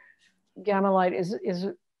whether gamma light is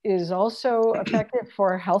also effective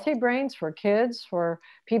for healthy brains, for kids, for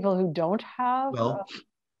people who don't have?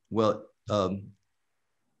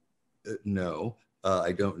 No,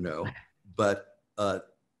 I don't know. But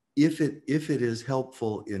if it is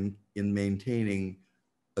helpful in maintaining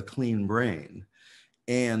a clean brain,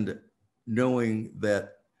 and knowing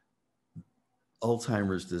that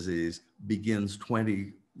Alzheimer's disease begins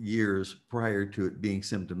 20 years prior to it being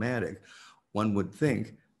symptomatic, one would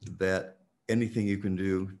think that anything you can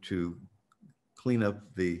do to clean up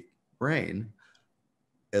the brain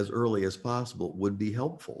as early as possible would be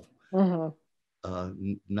helpful. Mm-hmm.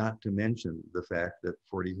 Not to mention the fact that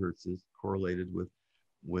 40 hertz is correlated with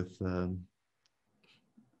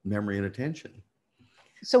memory and attention.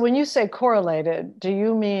 So when you say correlated, do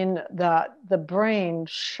you mean that the brain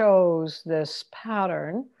shows this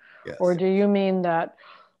pattern? Yes. Or do you mean that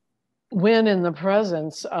when in the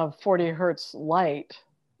presence of 40 hertz light,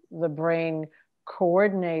 the brain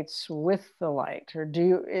coordinates with the light? Or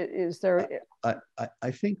is there?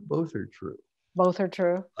 I think both are true. Both are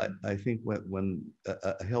true? I think when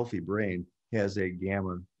a healthy brain has a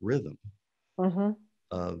gamma rhythm, mm-hmm.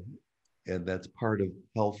 And that's part of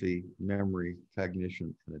healthy memory,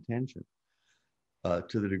 cognition, and attention,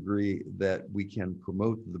 to the degree that we can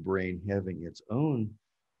promote the brain having its own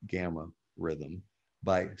gamma rhythm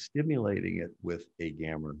by stimulating it with a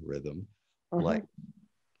gamma rhythm, mm-hmm. like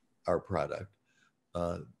our product,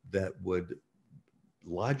 that would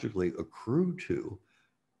logically accrue to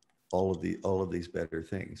all of these better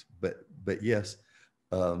things. But yes,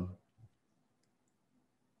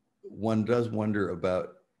 one does wonder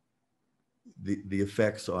about the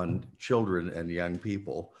effects on children and young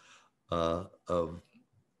people of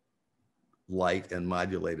light and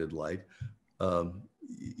modulated light.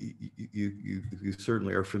 You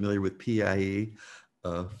certainly are familiar with PIE,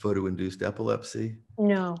 photo-induced epilepsy?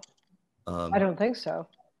 No, I don't think so.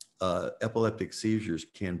 Epileptic seizures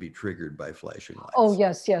can be triggered by flashing lights. Oh,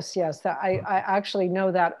 yes. I actually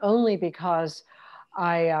know that only because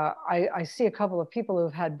I see a couple of people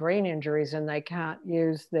who've had brain injuries and they can't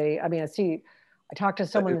use I talked to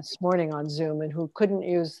someone this morning on Zoom and who couldn't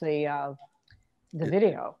use the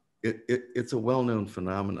video. It's a well-known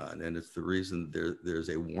phenomenon, and it's the reason there's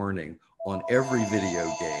a warning on every video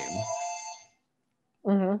game.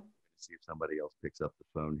 Mm-hmm. See if somebody else picks up the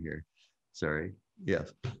phone here. Sorry.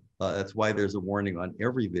 Yes. That's why there's a warning on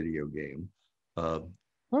every video game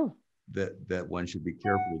that one should be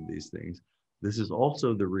careful of these things. This is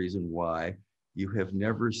also the reason why you have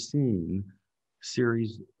never seen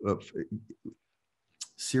series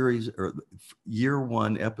or year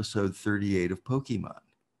 1, episode 38 of Pokemon.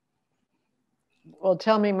 Well,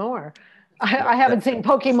 tell me more. I haven't seen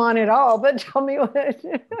Pokemon at all, but tell me what.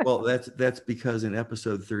 Well, that's because in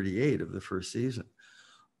episode 38 of the first season,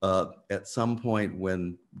 at some point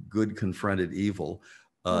when good confronted evil,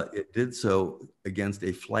 it did so against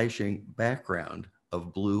a flashing background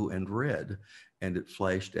of blue and red, and it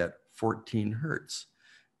flashed at 14 hertz.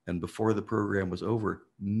 And before the program was over,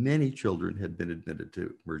 many children had been admitted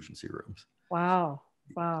to emergency rooms. Wow.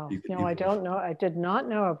 I don't know. I did not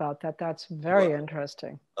know about that. That's very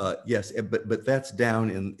interesting. Yes, but that's down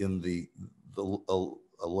in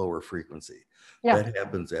a lower frequency. Yeah. That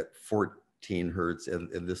happens at hertz, and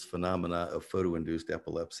this phenomena of photoinduced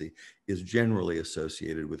epilepsy is generally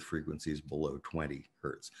associated with frequencies below 20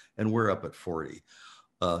 hertz, and we're up at 40.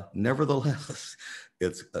 Nevertheless,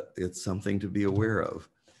 it's something to be aware of.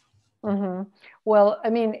 Mm-hmm. Well, I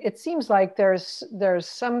mean, it seems like there's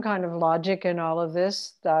some kind of logic in all of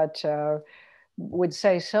this that would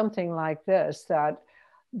say something like this, that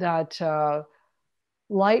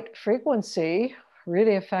light frequency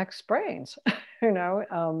really affects brains.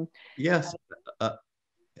 Yes,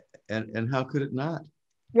 and how could it not?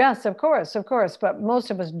 Yes, of course, but most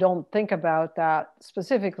of us don't think about that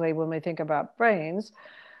specifically when we think about brains.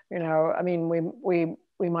 I mean,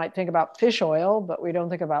 we might think about fish oil, but we don't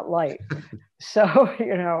think about light. So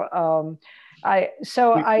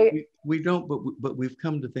we don't, but we've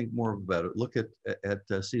come to think more about it. Look at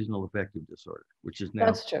seasonal affective disorder, which is now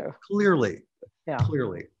that's true. clearly Yeah.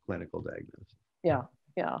 clearly clinical diagnosis.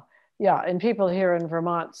 Yeah, and people here in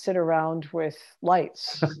Vermont sit around with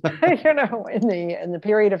lights, in the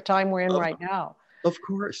period of time we're in right now. Of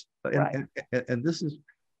course, Right. And this is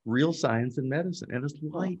real science and medicine, and it's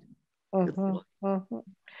light. Mm-hmm. It's light. Mm-hmm.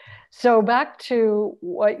 So back to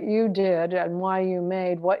what you did and why you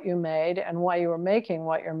made what you made and why you were making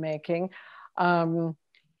what you're making.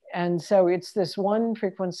 And so it's this one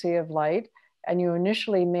frequency of light, and you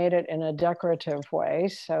initially made it in a decorative way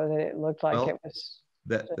so that it looked like it was.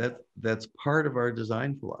 That's part of our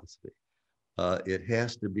design philosophy. It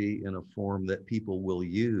has to be in a form that people will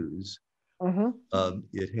use. Mm-hmm.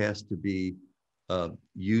 It has to be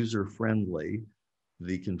user-friendly.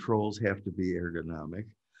 The controls have to be ergonomic.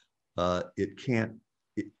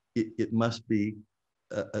 It must be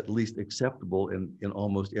at least acceptable in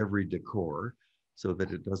almost every decor, so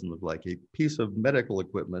that it doesn't look like a piece of medical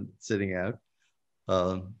equipment sitting out.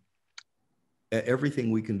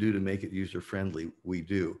 Everything we can do to make it user-friendly, we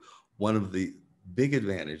do. One of the big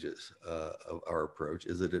advantages of our approach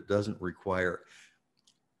is that it doesn't require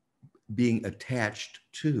being attached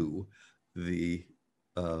to the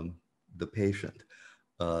patient.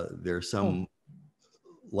 There are some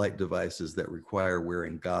light devices that require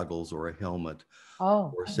wearing goggles or a helmet,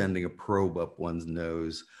 or sending a probe up one's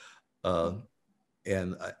nose.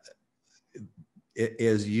 And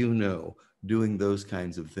as you know, doing those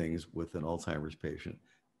kinds of things with an Alzheimer's patient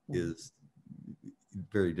is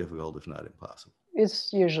very difficult, if not impossible.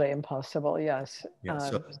 It's usually impossible, yes. Yeah.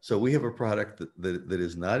 So we have a product that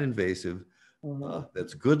is not invasive,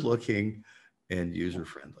 that's good looking and user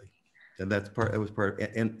friendly, and that was part of,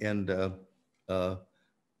 and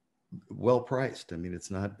well priced. I mean, it's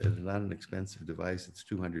not an expensive device. It's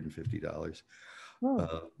 $250.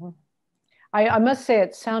 I must say,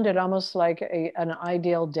 it sounded almost like an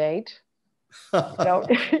ideal date.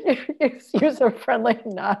 It's user-friendly,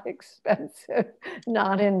 not expensive,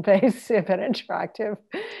 not invasive, and attractive.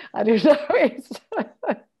 I don't know.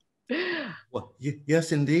 Well,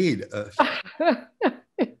 yes, indeed.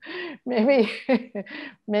 Maybe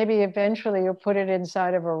eventually you'll put it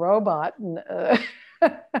inside of a robot, and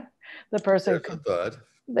the person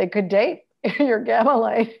they could date your gamma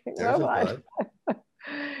light robot.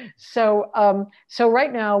 So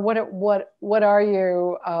right now, what are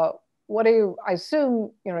you? What do you? I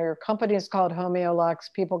assume your company is called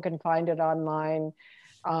Homeolux. People can find it online.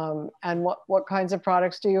 And what kinds of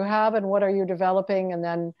products do you have, and what are you developing? And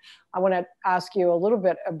then I want to ask you a little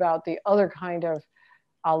bit about the other kind of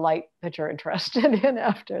light that you're interested in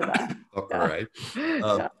after that. All right.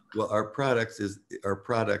 Well, our product is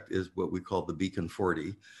what we call the Beacon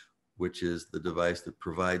 40, which is the device that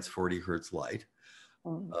provides 40 hertz light.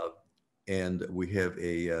 And we have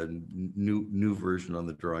a new version on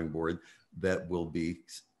the drawing board that will be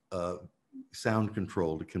sound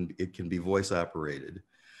controlled. It can be voice operated,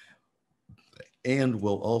 and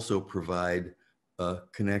will also provide a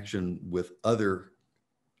connection with other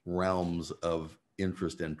realms of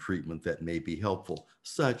interest and treatment that may be helpful,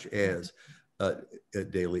 such as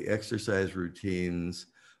daily exercise routines,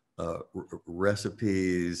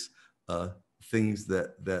 recipes, things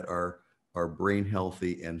that are brain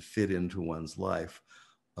healthy and fit into one's life,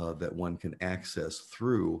 that one can access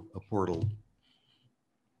through a portal.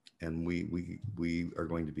 And we are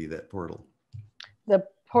going to be that portal. The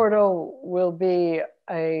portal will be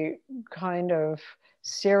a kind of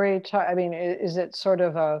Siri type. I mean, is it sort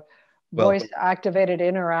of a voice activated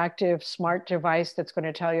interactive smart device that's going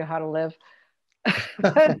to tell you how to live?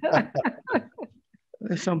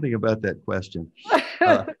 There's something about that question.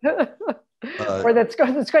 Or that's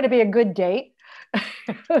going to be a good date.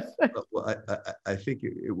 Well, I think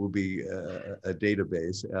it will be a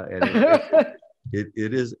database, and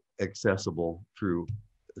it is accessible through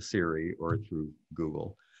Siri or through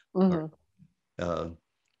Google.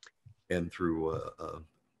 and through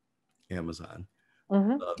Amazon.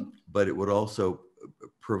 Mm-hmm. But it would also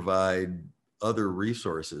provide other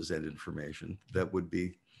resources and information that would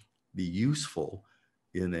be useful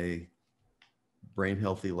in a brain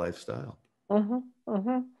healthy lifestyle. Mm-hmm.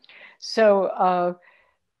 Mm-hmm. So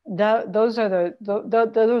those are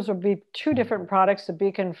those would be two different products, the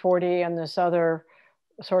Beacon 40 and this other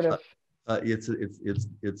sort of. It's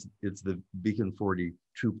the Beacon 40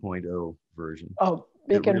 2.0 version. Oh,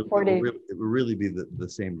 Beacon 40. It will really be the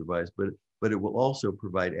same device, but it will also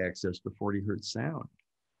provide access to 40 hertz sound.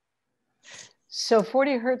 So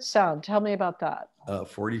 40 hertz sound, tell me about that.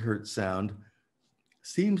 40 hertz sound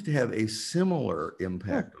seems to have a similar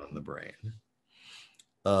impact on the brain.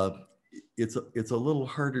 It's a little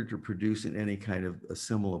harder to produce in any kind of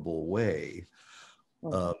assimilable way,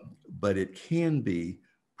 but it can be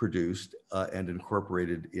produced and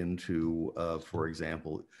incorporated into, for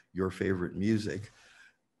example, your favorite music.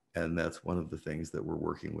 And that's one of the things that we're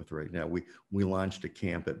working with right now. We launched a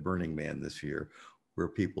camp at Burning Man this year where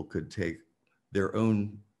people could take their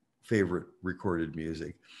own favorite recorded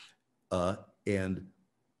music and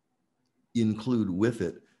include with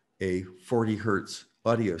it a 40 hertz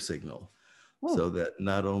audio signal. So that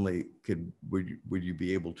not only would you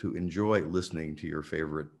be able to enjoy listening to your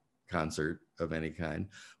favorite concert of any kind,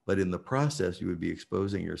 but in the process, you would be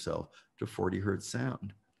exposing yourself to 40 hertz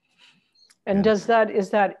sound. And is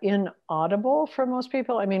that inaudible for most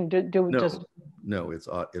people? I mean, no, it's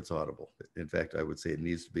audible. In fact, I would say it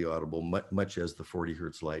needs to be audible, much as the 40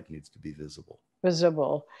 hertz light needs to be visible.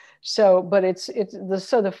 Visible. So, but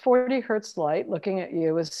the 40 hertz light looking at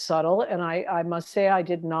you is subtle. And I must say, I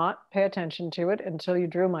did not pay attention to it until you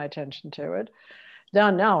drew my attention to it.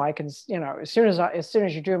 Now I can, as soon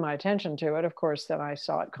as you drew my attention to it, of course, then I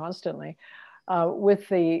saw it constantly. With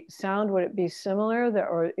the sound, would it be similar,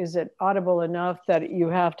 or is it audible enough that you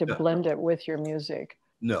have to blend it with your music?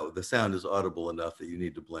 No, the sound is audible enough that you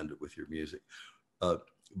need to blend it with your music.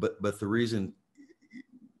 But the reason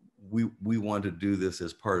we want to do this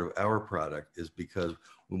as part of our product is because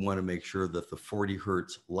we want to make sure that the 40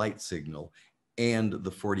 hertz light signal and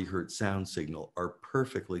the 40 hertz sound signal are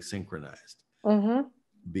perfectly synchronized. Mm-hmm.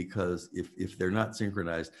 Because if they're not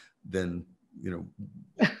synchronized, then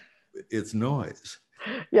it's noise.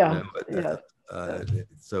 Yeah.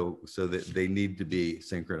 So that they need to be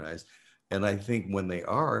synchronized. And I think when they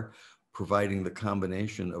are, providing the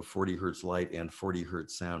combination of 40 hertz light and 40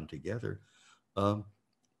 hertz sound together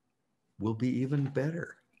will be even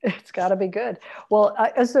better. It's got to be good. Well,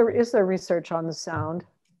 is there research on the sound?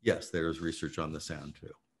 Yes, there is research on the sound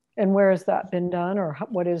too. And where has that been done, or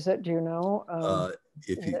what is it? Do you know?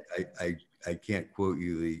 I can't quote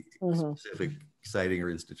you the specific citing or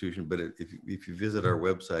institution, but if you visit our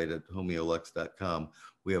website at Homeolux.com,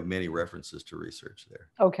 we have many references to research there.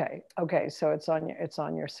 Okay. So it's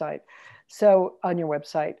on your site. So on your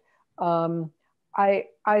website,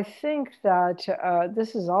 I think that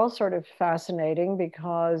this is all sort of fascinating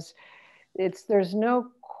because there's no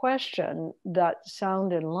question that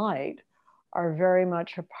sound and light are very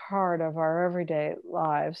much a part of our everyday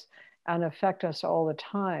lives and affect us all the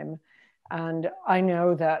time. And I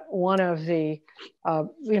know that one of the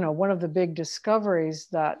big discoveries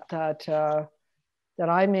that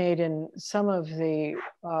I made in some of the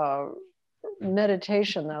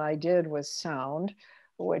meditation that I did was sound,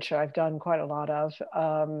 which I've done quite a lot of,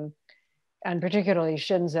 and particularly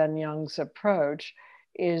Shinzen Young's approach,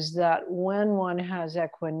 is that when one has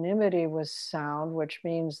equanimity with sound, which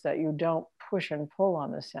means that you don't push and pull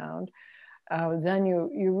on the sound, then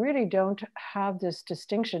you really don't have this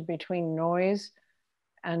distinction between noise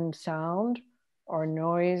and sound or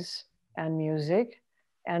noise and music.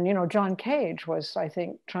 And, John Cage was, I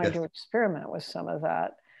think, trying to experiment with some of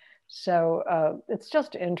that. So it's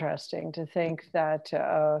just interesting to think that,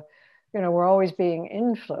 we're always being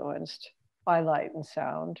influenced by light and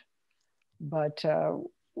sound. But,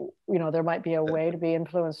 there might be a way to be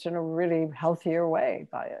influenced in a really healthier way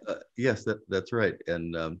by it. Yes, that's right.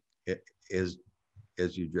 And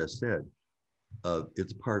as you just said,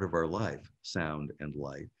 it's part of our life, sound and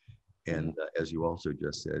light. And as you also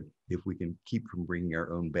just said, if we can keep from bringing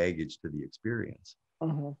our own baggage to the experience,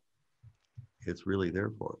 it's really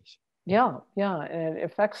there for us. Yeah. And it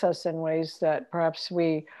affects us in ways that perhaps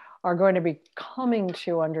we are going to be coming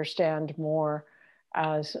to understand more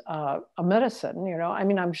as a medicine. I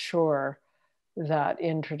mean, I'm sure that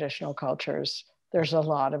in traditional cultures, there's a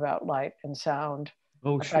lot about light and sound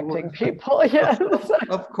affecting people. Yes.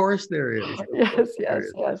 Of course there is.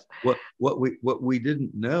 Yes. What we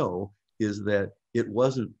didn't know is that it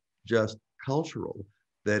wasn't just cultural,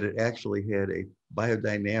 that it actually had a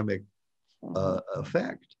biodynamic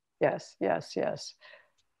effect. Yes, yes, yes.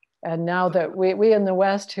 And now that we in the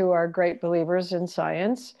West, who are great believers in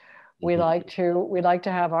science, we like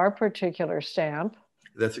to have our particular stamp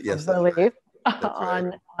Yes, of that's right. belief That's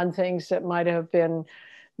right. on things that might have been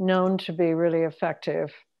known to be really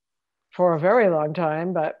effective for a very long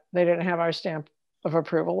time, but they didn't have our stamp of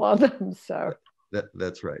approval on them. So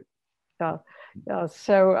That's right. yeah, yeah.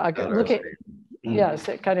 So Not our looking, state. yes,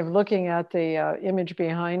 kind of looking at the image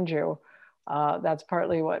behind you, that's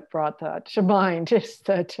partly what brought that to mind. Is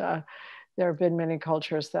that there have been many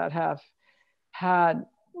cultures that have had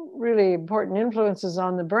really important influences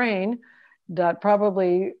on the brain that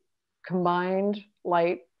probably combined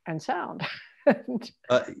light and sound.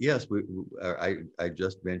 Yes, I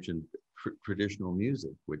just mentioned traditional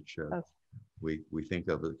music, which we think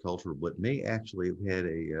of as cultural, but may actually have had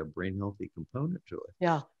a brain healthy component to it.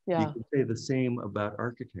 Yeah, You yeah, could say the same about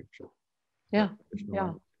architecture. yeah, Traditional yeah,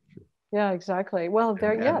 architecture. yeah, exactly. Well,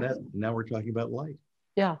 there, And yes, now we're talking about light.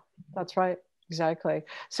 yeah, that's right, exactly.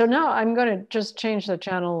 So now I'm going to just change the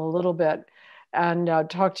channel a little bit and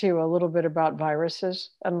talk to you a little bit about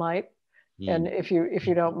viruses and light. And Hmm. if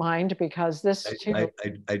you don't mind, because this too,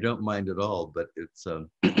 I don't mind at all, but it's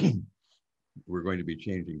we're going to be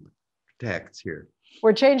changing tacts here.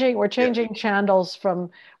 we're Yeah. changing channels from,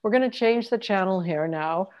 we're going to change the channel here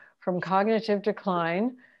now from cognitive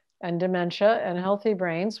decline and dementia and healthy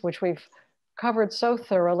brains, which we've covered so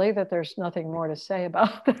thoroughly that there's nothing more to say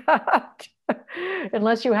about that.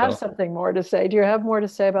 Unless you have Well, something more to say. Do you have more to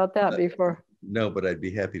say about that uh, before? no, but I'd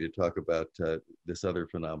be happy to talk about this other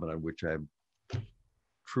phenomenon, which I'm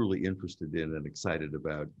truly interested in and excited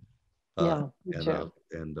about. Uh, Yeah, me too.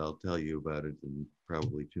 and I'll tell you about it in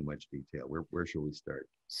probably too much detail. Where shall we start?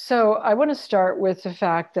 So I want to start with the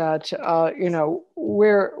fact that you know,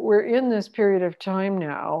 we're in this period of time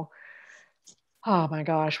now. Oh my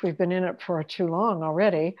gosh, we've been in it for too long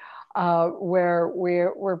already, where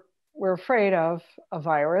we're afraid of a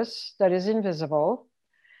virus that is invisible,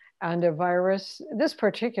 and a virus. This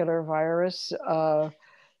particular virus,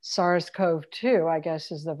 SARS-CoV-2, I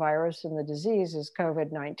guess, is the virus, and the disease is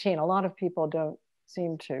COVID-19. A lot of people don't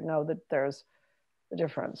seem to know that there's the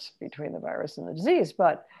difference between the virus and the disease.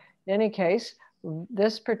 But in any case,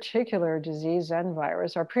 this particular disease and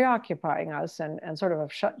virus are preoccupying us and sort of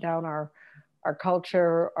have shut down our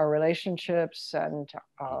culture, our relationships, and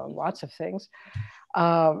lots of things.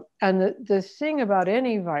 And the thing about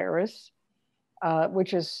any virus,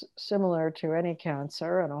 which is similar to any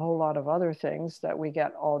cancer and a whole lot of other things that we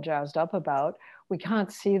get all jazzed up about, we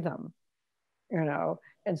can't see them, you know,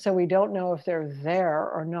 and so we don't know if they're there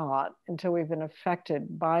or not until we've been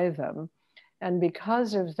affected by them. And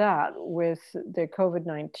because of that, with the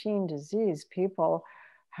COVID-19 disease, people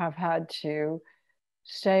have had to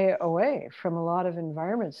stay away from a lot of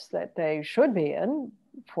environments that they should be in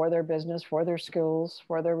for their business, for their schools,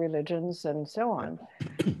 for their religions, and so on.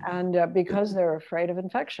 And because they're afraid of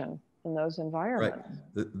infection in those Right. environments.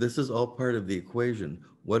 This is all part of the equation.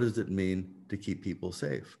 What does it mean to keep people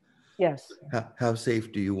safe? Yes. How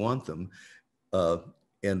safe do you want them? Uh,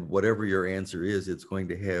 and whatever your answer is, it's going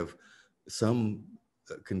to have some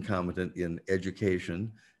concomitant in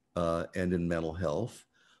education and in mental health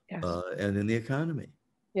Yes. and in the economy.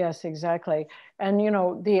 Yes, exactly. And you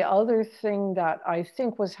know, the other thing that I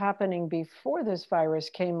think was happening before this virus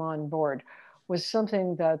came on board was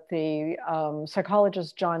something that the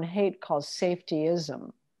psychologist John Haidt calls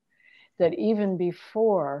safetyism. That even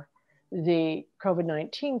before the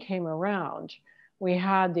COVID-19 came around, we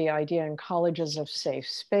had the idea in colleges of safe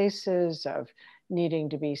spaces, of needing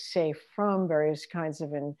to be safe from various kinds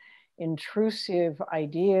of intrusive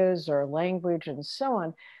ideas or language and so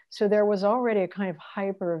on. So there was already a kind of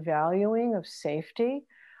hyper valuing of safety,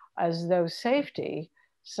 as though safety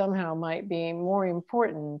somehow might be more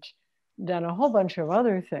important than a whole bunch of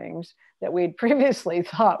other things that we'd previously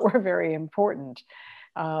thought were very important.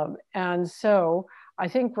 And so I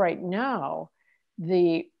think right now,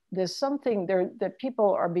 there's something there that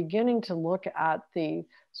people are beginning to look at the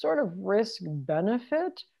sort of risk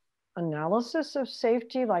benefit analysis of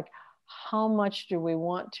safety, like how much do we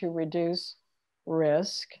want to reduce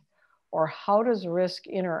risk, or how does risk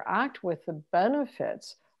interact with the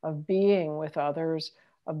benefits of being with others,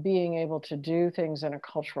 of being able to do things in a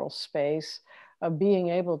cultural space, of being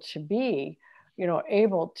able to be, you know,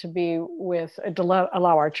 able to be with, to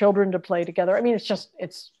allow our children to play together. I mean,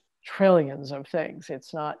 it's trillions of things.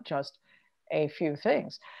 It's not just a few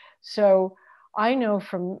things. So I know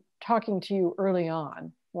from talking to you early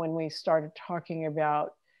on when we started talking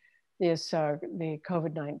about this, the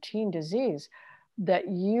COVID-19 disease, that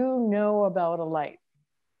you know about a light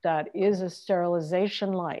that is a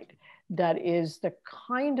sterilization light that is the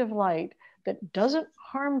kind of light that doesn't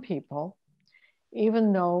harm people,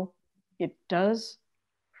 even though it does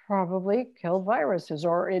probably kill viruses,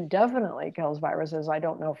 or it definitely kills viruses. I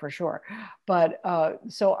don't know for sure. But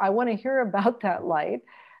so I want to hear about that light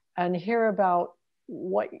and hear about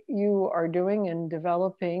what you are doing in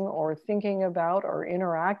developing or thinking about or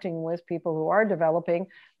interacting with people who are developing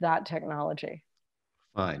that technology.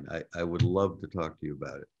 Fine. I would love to talk to you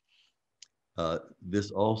about it.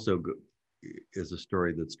 This also is a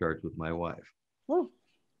story that starts with my wife. Hmm.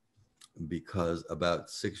 Because about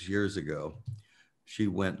 6 years ago, she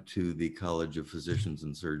went to the College of Physicians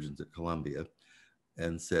and Surgeons at Columbia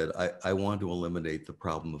and said, I want to eliminate the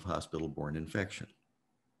problem of hospital-borne infection.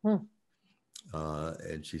 Hmm.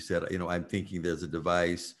 And she said, I'm thinking there's a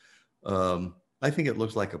device. I think it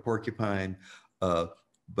looks like a porcupine,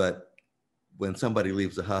 but when somebody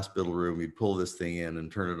leaves the hospital room, you'd pull this thing in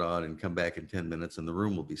and turn it on and come back in 10 minutes and the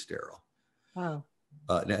room will be sterile. Wow.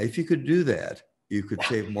 Now, if you could do that, you could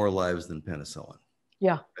save more lives than penicillin.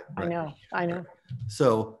 Yeah, right? I know. Right.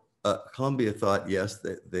 So Columbia thought, yes,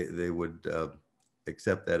 they would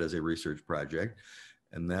accept that as a research project.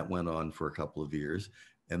 And that went on for a couple of years.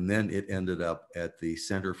 And then it ended up at the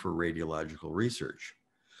Center for Radiological Research,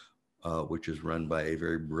 which is run by a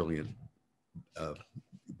very brilliant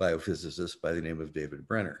biophysicist by the name of David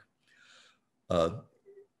Brenner.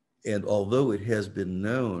 And although it has been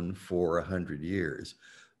known for 100 years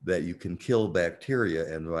that you can kill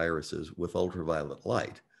bacteria and viruses with ultraviolet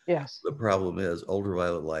light, Yes. the problem is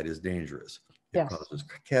ultraviolet light is dangerous. It Yes. causes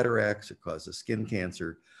cataracts, it causes skin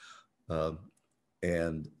cancer.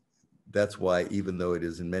 And that's why, even though it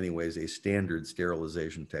is in many ways a standard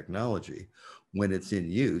sterilization technology, when it's in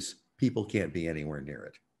use, people can't be anywhere near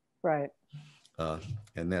it. Right.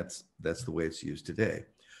 And that's the way it's used today.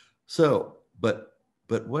 So, but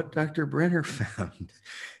what Dr. Brenner found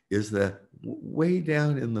is that way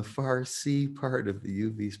down in the far C part of the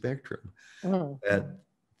UV spectrum, at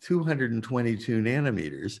 222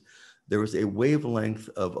 nanometers, there was a wavelength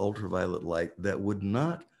of ultraviolet light that would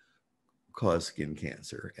not cause skin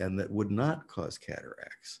cancer and that would not cause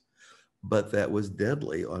cataracts, but that was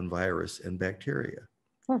deadly on virus and bacteria.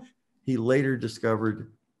 He later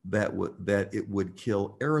discovered that it would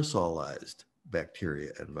kill aerosolized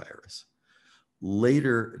bacteria and virus.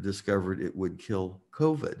 Later discovered it would kill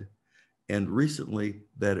COVID, and recently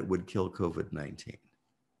that it would kill COVID-19.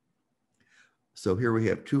 So here we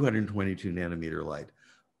have 222 nanometer light,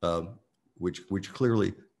 which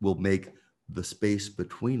clearly will make the space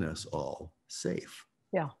between us all safe.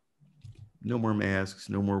 Yeah. No more masks,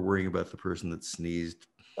 no more worrying about the person that sneezed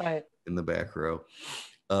in the back row.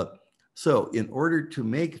 So in order to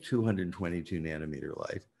make 222 nanometer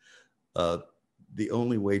light, the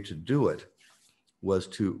only way to do it was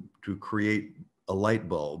to create a light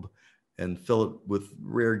bulb and fill it with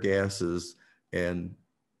rare gases and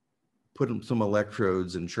put some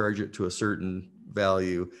electrodes and charge it to a certain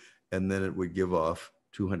value, and then it would give off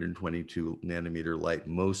 222 nanometer light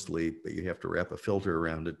mostly, but you have to wrap a filter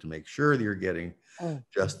around it to make sure that you're getting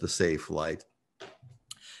just the safe light.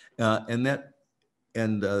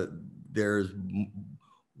 There's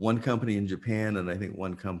one company in Japan and I think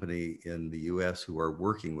one company in the US who are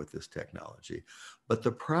working with this technology. But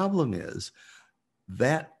the problem is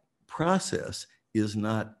that process is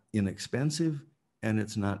not inexpensive and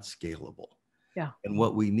it's not scalable. Yeah. And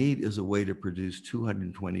what we need is a way to produce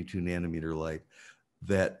 222 nanometer light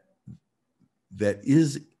that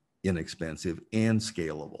is inexpensive and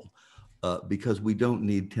scalable, because we don't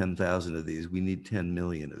need 10,000 of these. We need 10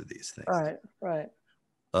 million of these things. Right.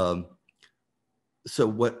 So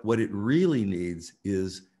what it really needs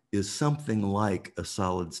is something like a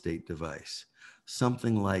solid state device,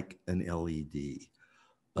 something like an LED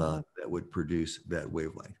that would produce that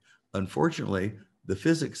wavelength. Unfortunately, the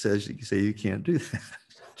physics says you can't do that.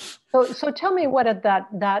 So tell me what at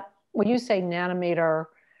that when you say nanometer,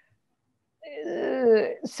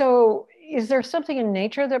 so is there something in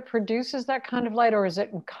nature that produces that kind of light, or is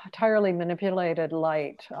it entirely manipulated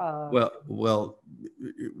light? Well,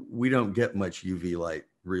 we don't get much UV light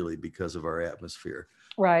really because of our atmosphere,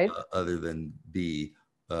 right? Other than B,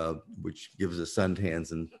 which gives us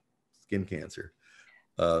suntans and skin cancer.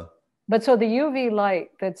 But so the UV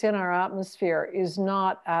light that's in our atmosphere is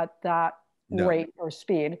not at that rate or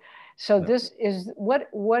speed. So this is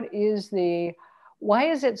why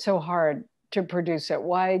is it so hard to produce it?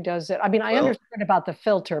 Why does it? I mean, I understand about the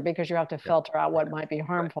filter because you have to filter out what might be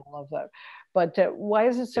harmful of it. But why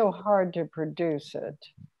is it so hard to produce it?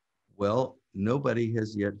 Well, nobody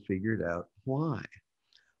has yet figured out why.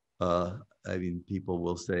 I mean, people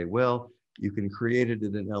will say, well, You can create it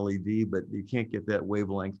in an LED, but you can't get that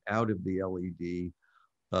wavelength out of the LED.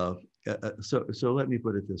 So let me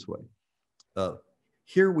put it this way.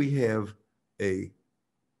 Here we have a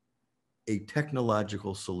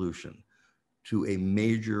technological solution to a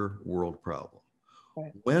major world problem.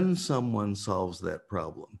 Right. When someone solves that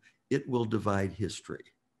problem, it will divide history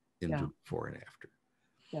into before and after.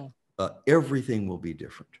 Yeah. Everything will be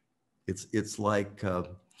different. It's like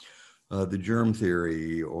the germ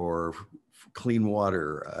theory or clean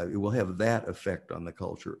water. It will have that effect on the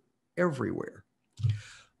culture everywhere.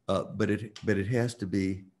 But it has to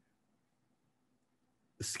be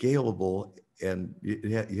scalable, and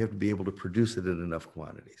you have to be able to produce it in enough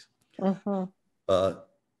quantities.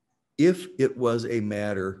 If it was a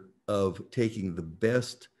matter of taking the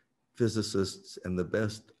best physicists and the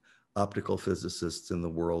best optical physicists in the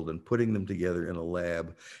world and putting them together in a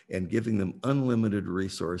lab and giving them unlimited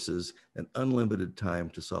resources and unlimited time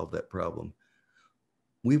to solve that problem,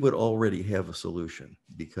 we would already have a solution,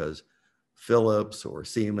 because Philips or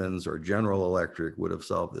Siemens or General Electric would have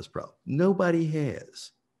solved this problem. Nobody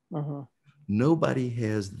has. Nobody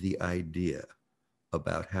has the idea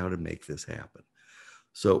about how to make this happen.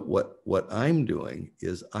 So what I'm doing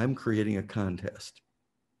is I'm creating a contest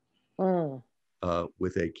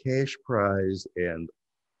with a cash prize and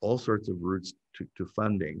all sorts of routes to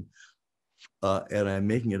funding. And I'm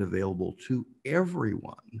making it available to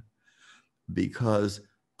everyone, because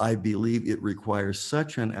I believe it requires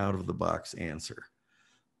such an out-of-the-box answer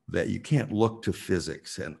that you can't look to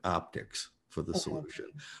physics and optics for the solution.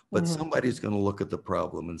 But somebody's going to look at the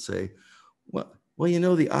problem and say, well, you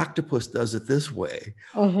know, the octopus does it this way.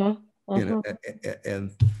 You know,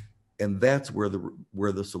 and that's where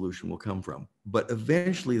the solution will come from. But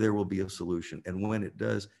eventually there will be a solution, and when it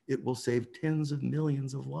does, it will save tens of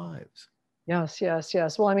millions of lives. Yes, yes,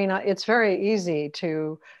 yes. Well, I mean, it's very easy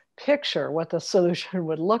to picture what the solution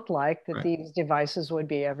would look like, that these devices would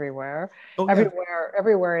be everywhere,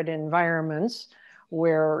 everywhere in environments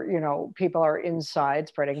where, you know, people are inside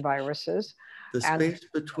spreading viruses. The space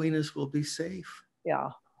between us will be safe. Yeah,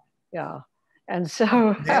 yeah. And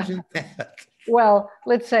so, imagine that. Well,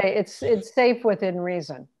 let's say it's safe within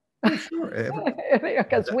reason. Sure.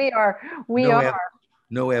 Because we are.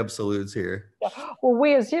 No absolutes here. Well,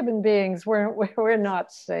 we as human beings, we're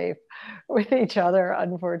not safe with each other.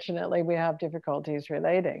 Unfortunately, we have difficulties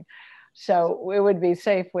relating. So it would be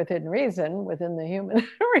safe within reason, within the human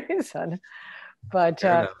reason. But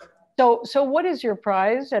so what is your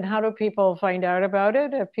prize, and how do people find out about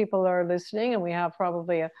it? If people are listening, and we have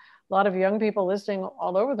probably a lot of young people listening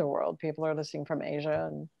all over the world. People are listening from Asia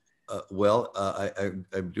and.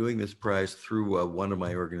 I'm doing this prize through one of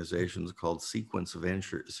my organizations called Sequence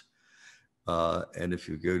Ventures. And if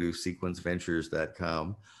you go to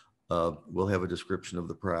sequenceventures.com, we'll have a description of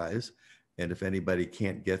the prize. And if anybody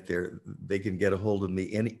can't get there, they can get a hold of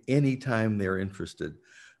me anytime they're interested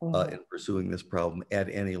in pursuing this problem at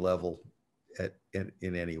any level,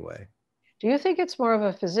 in any way. Do you think it's more of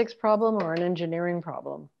a physics problem or an engineering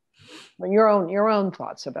problem? Well, your own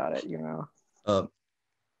thoughts about it, you know.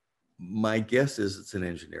 My guess is it's an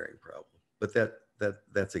engineering problem, but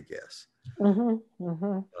that's a guess.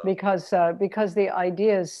 Because the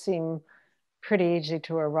ideas seem pretty easy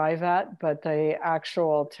to arrive at, but the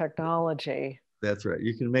actual technology. That's right.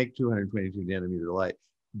 You can make 222 nanometer light.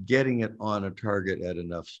 Getting it on a target at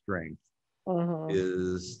enough strength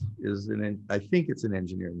is I think it's an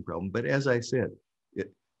engineering problem. But as I said,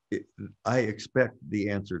 I expect the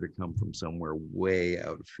answer to come from somewhere way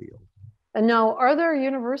out of field. And now, are there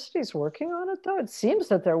universities working on it, though? It seems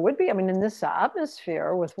that there would be. I mean, in this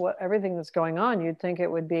atmosphere with everything that's going on, you'd think it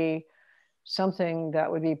would be something that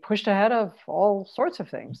would be pushed ahead of all sorts of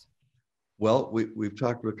things. Well, we've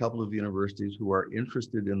talked to a couple of universities who are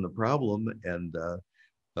interested in the problem, and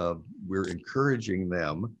we're encouraging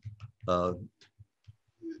them.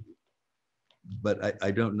 But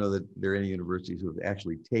I don't know that there are any universities who have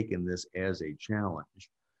actually taken this as a challenge.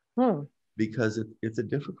 Because it's a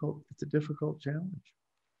difficult challenge.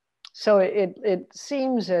 So it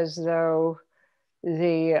seems as though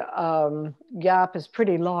the gap is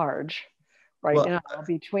pretty large now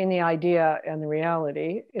between the idea and the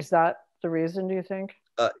reality. Is that the reason, do you think?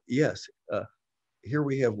 Yes. Here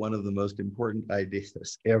we have one of the most important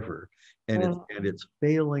ideas ever, and it's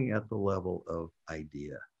failing at the level of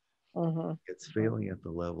idea. It's failing at the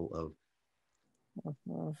level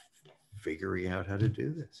of figuring out how to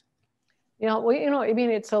do this. Yeah, well, I mean,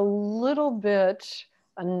 it's a little bit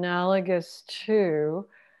analogous to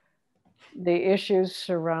the issues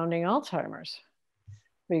surrounding Alzheimer's,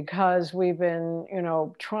 because we've been,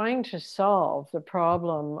 trying to solve the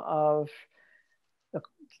problem of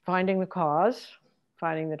finding the cause,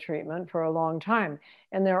 finding the treatment for a long time.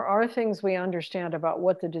 And there are things we understand about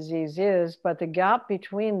what the disease is, but the gap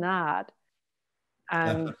between that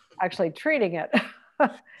and actually treating it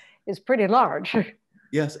is pretty large.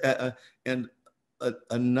 Yes, and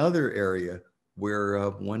another area where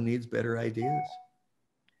one needs better ideas,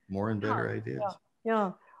 more and better ideas.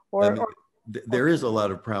 Yeah. There is a lot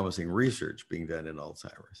of promising research being done in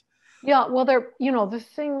Alzheimer's. Yeah, well, the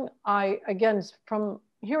thing again, from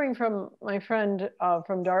hearing from my friend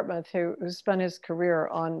from Dartmouth who spent his career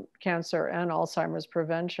on cancer and Alzheimer's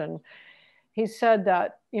prevention, he said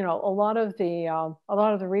that, a lot of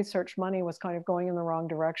the research money was kind of going in the wrong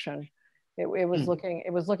direction. It was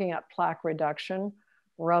looking at plaque reduction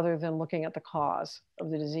rather than looking at the cause of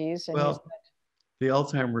the disease. And well, the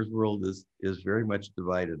Alzheimer's world is very much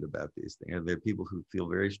divided about these things. And there are people who feel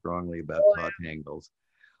very strongly about thought angles.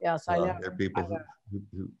 Yes, I know. There are people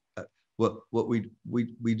who what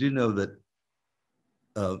we do know that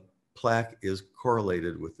plaque is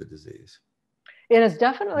correlated with the disease. It is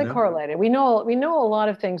definitely correlated. We know a lot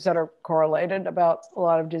of things that are correlated about a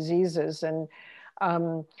lot of diseases, and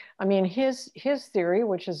I mean his theory,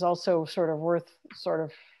 which is also sort of worth sort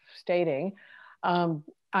of stating.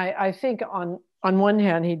 I think on one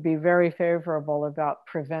hand he'd be very favorable about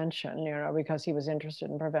prevention, because he was interested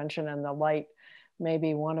in prevention, and the light may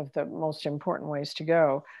be one of the most important ways to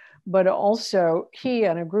go. But also he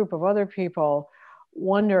and a group of other people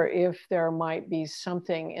wonder if there might be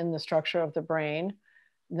something in the structure of the brain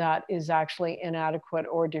that is actually inadequate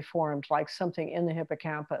or deformed, like something in the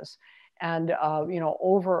hippocampus. And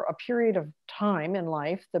over a period of time in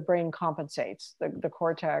life, the brain compensates, the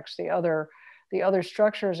cortex, the other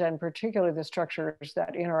structures, and particularly the structures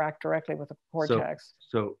that interact directly with the cortex.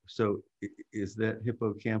 So is that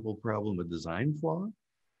hippocampal problem a design flaw?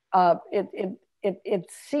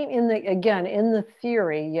 It's seen in the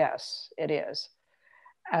theory, yes, it is.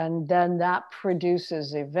 And then that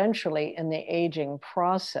produces eventually in the aging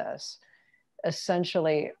process,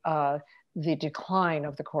 essentially the decline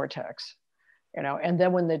of the cortex. And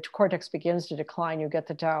then when the cortex begins to decline, you get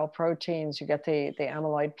the tau proteins, you get the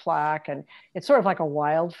amyloid plaque, and it's sort of like a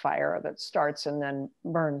wildfire that starts and then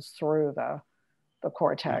burns through the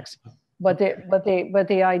cortex. But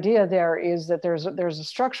the idea there is that there's a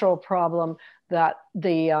structural problem that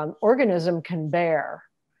the organism can bear,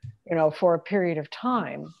 for a period of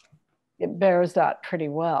time. It bears that pretty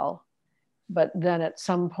well, but then at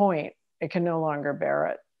some point it can no longer bear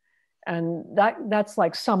it. And that's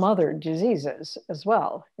like some other diseases as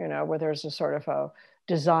well, where there's a sort of a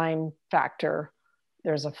design factor,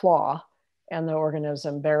 there's a flaw, and the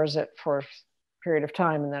organism bears it for a period of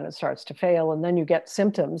time, and then it starts to fail, and then you get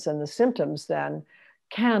symptoms, and the symptoms then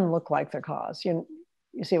can look like the cause. You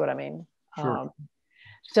see what I mean? Sure.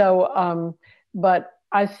 But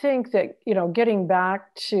I think that, getting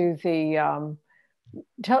back to the,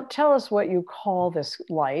 tell us what you call this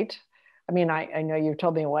light. I mean, I know you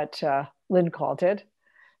told me what Lynn called it,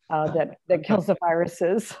 that kills the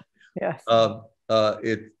viruses. Yes.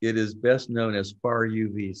 It is best known as far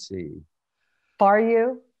UVC. Far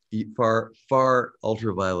U? Far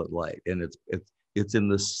ultraviolet light, and it's in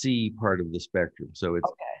the C part of the spectrum. So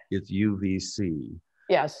it's UVC.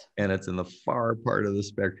 Yes. And it's in the far part of the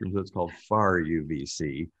spectrum, so it's called far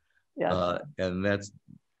UVC. Yes. And that's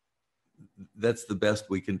the best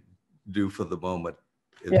we can do for the moment.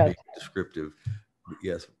 It's being descriptive.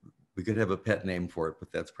 Yes, we could have a pet name for it,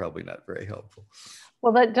 but that's probably not very helpful.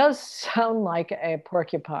 Well, that does sound like a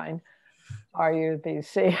porcupine,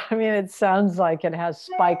 RUBC. I mean, it sounds like it has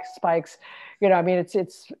spikes. I mean,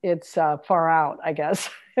 it's far out, I guess.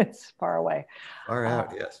 It's far away. Far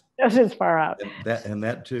out, yes. Yes, it's far out. And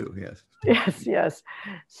that too, yes. Yes.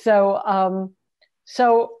 So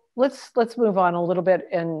let's move on a little bit,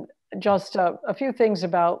 and just a few things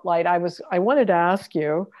about light. I wanted to ask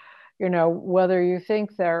you, whether you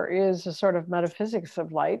think there is a sort of metaphysics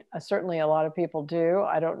of light. Certainly a lot of people do.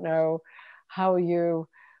 I don't know how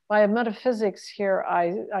by metaphysics here,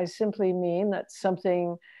 I simply mean that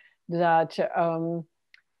something that,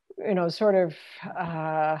 sort of,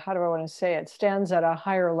 how do I want to say it, stands at a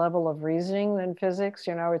higher level of reasoning than physics.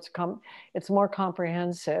 It's more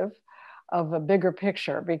comprehensive of a bigger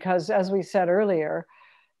picture, because as we said earlier,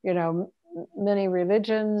 many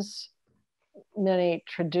religions, many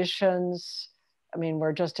traditions, I mean,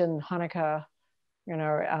 we're just in Hanukkah,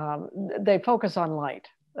 they focus on light.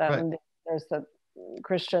 Right. There's the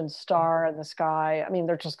Christian star in the sky. I mean,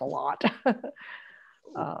 there's just a lot.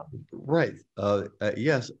 Right.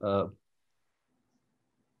 Yes.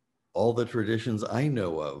 All the traditions I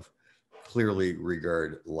know of clearly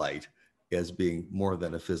regard light as being more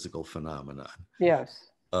than a physical phenomenon.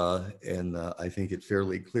 Yes. I think it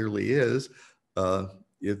fairly clearly is.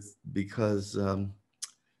 It's because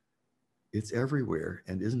it's everywhere,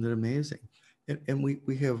 and isn't it amazing? And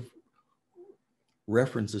we have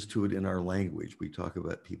references to it in our language. We talk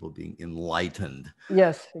about people being enlightened.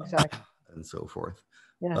 Yes, exactly. And so forth.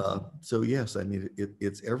 Yes. So yes, I mean,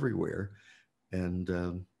 it's everywhere, and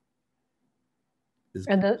is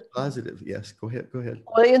positive. Yes, go ahead.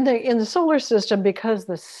 Well, in the solar system, because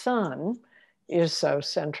the sun is so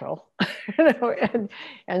central,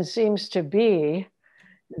 and seems to be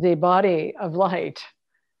the body of light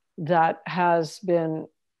that has been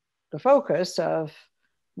the focus of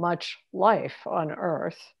much life on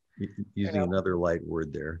Earth. Using another light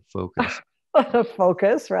word there, focus.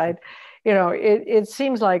 Focus, right? It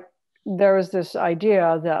seems like there is this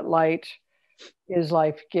idea that light is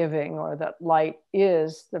life-giving, or that light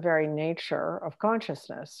is the very nature of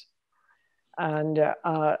consciousness. And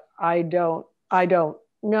I don't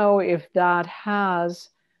know if that has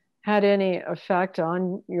had any effect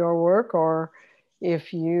on your work, or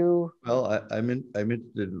if you. Well, I'm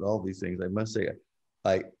interested in all these things. I must say,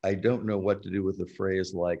 I don't know what to do with the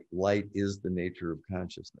phrase like light is the nature of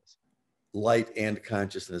consciousness. Light and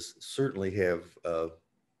consciousness certainly have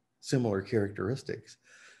similar characteristics.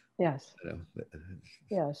 Yes.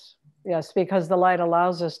 Yes, because the light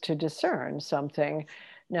allows us to discern something.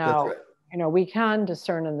 Now, right. We can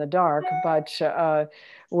discern in the dark, but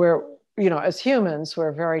we're, as humans,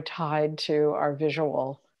 we're very tied to our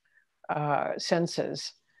visual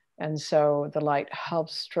senses. And so the light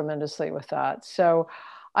helps tremendously with that. So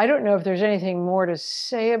I don't know if there's anything more to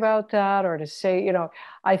say about that, or to say,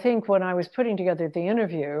 I think when I was putting together the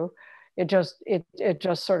interview, it just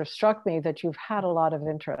sort of struck me that you've had a lot of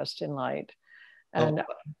interest in light. And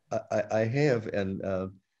I have, and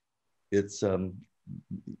its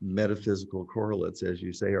metaphysical correlates, as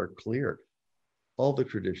you say, are clear. All the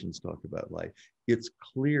traditions talk about light. It's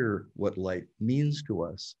clear what light means to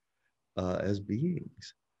us as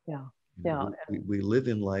beings. Yeah. We live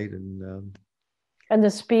in light, and the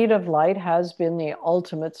speed of light has been the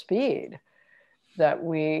ultimate speed that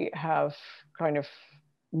we have kind of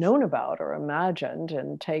known about or imagined,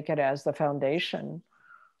 and take it as the foundation.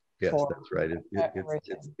 Yes, that's right.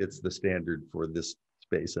 It's the standard for this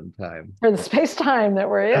space and time. For the space-time that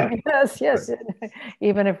we're in. Yes. Right.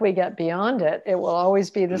 Even if we get beyond it, it will always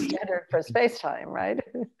be the standard for space-time, right?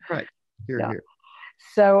 Right. Here.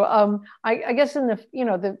 So I guess in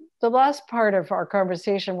the last part of our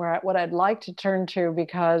conversation, what I'd like to turn to,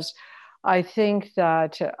 because I think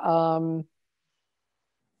that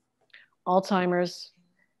Alzheimer's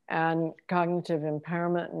and cognitive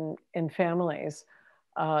impairment in families,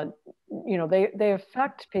 they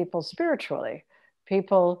affect people spiritually.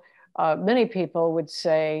 Many people would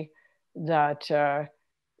say that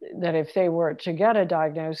if they were to get a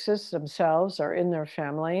diagnosis themselves or in their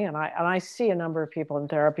family, and I see a number of people in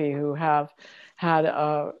therapy who have had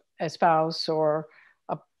a spouse or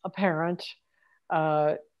a parent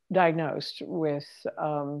diagnosed with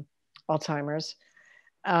Alzheimer's,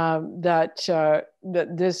 that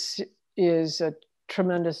this is a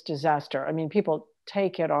tremendous disaster. I mean, people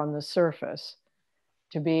take it on the surface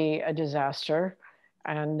to be a disaster,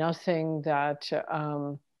 and nothing that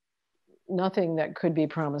could be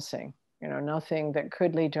promising, nothing that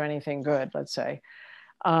could lead to anything good, let's say.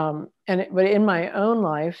 But in my own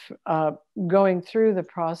life, going through the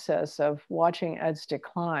process of watching Ed's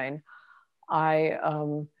decline, I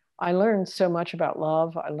learned so much about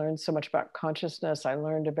love. I learned so much about consciousness. I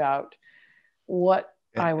learned about what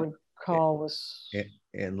I would call was.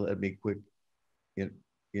 And let me quick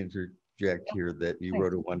interject here that you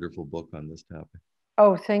wrote a wonderful book on this topic.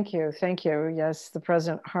 Oh, thank you. Yes, The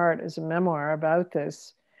Present Heart is a memoir about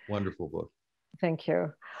this. Wonderful book. Thank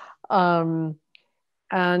you. And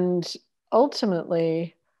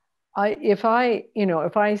ultimately, if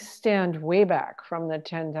I stand way back from the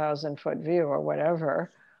 10,000-foot view or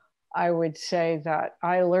whatever, I would say that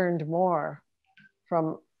I learned more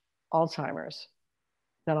from Alzheimer's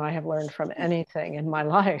than I have learned from anything in my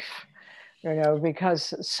life,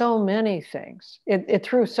 because so many things, it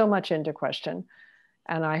threw so much into question.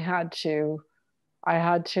 And I had to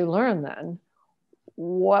learn then,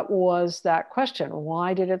 what was that question?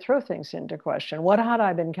 Why did it throw things into question? What had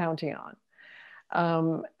I been counting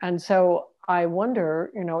on? And so I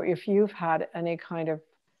wonder, if you've had any kind of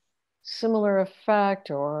similar effect,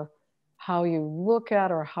 or how you look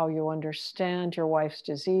at or how you understand your wife's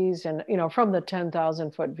disease, and from the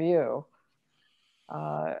 10,000-foot view,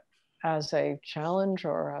 as a challenge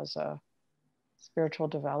or as a spiritual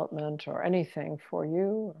development or anything for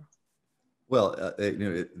you. Well,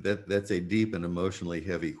 that's a deep and emotionally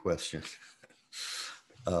heavy question.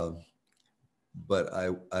 But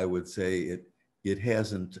I would say it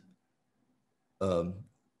hasn't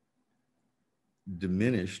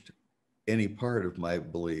diminished any part of my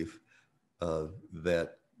belief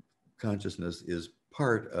that consciousness is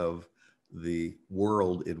part of the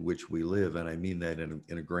world in which we live, and I mean that in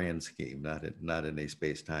a grand scheme, not in a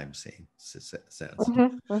space-time sense.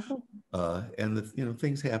 Mm-hmm, mm-hmm. And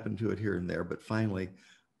things happen to it here and there, but finally,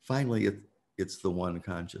 it's the one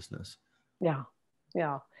consciousness. Yeah,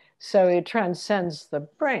 yeah. So it transcends the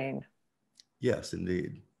brain. Yes,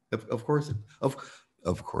 indeed. Of course,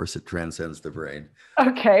 of course, it transcends the brain.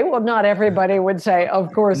 Okay, well, not everybody would say,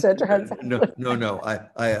 of course, it transcends. No.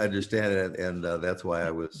 I understand it, and that's why I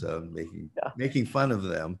was making fun of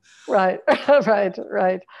them. Right,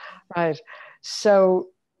 right. So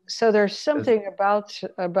there's something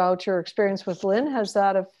about your experience with Lynn. Has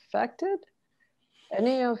that affected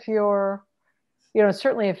any of your, it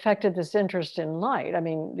certainly affected this interest in light. I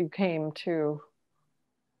mean, you came to.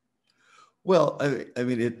 Well, I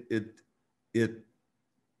mean,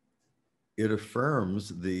 it affirms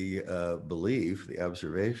the belief, the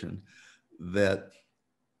observation that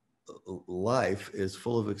life is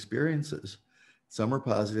full of experiences. Some are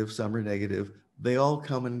positive, some are negative. They all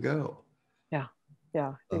come and go.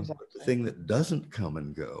 Yeah, exactly. The thing that doesn't come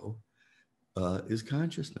and go is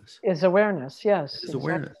consciousness. Is awareness, yes. Is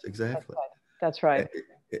awareness, exactly. That's right.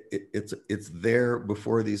 It's there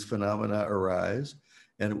before these phenomena arise,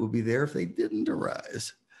 and it will be there if they didn't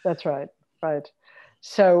arise. That's right, right.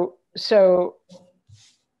 So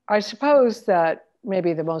I suppose that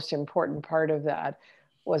maybe the most important part of that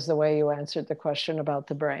was the way you answered the question about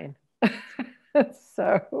the brain.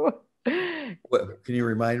 So, what, can you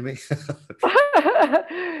remind me?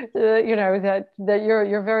 that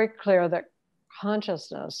you're very clear that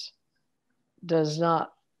consciousness does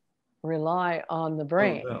not rely on the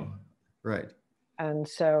brain. Oh, no. Right. And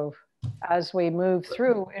so as we move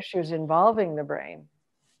through issues involving the brain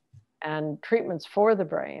and treatments for the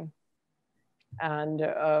brain and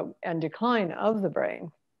decline of the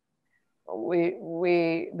brain,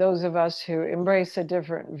 we those of us who embrace a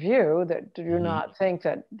different view that do not think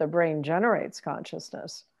that the brain generates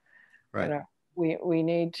consciousness, right. We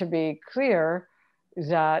need to be clear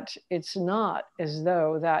that it's not as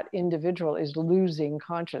though that individual is losing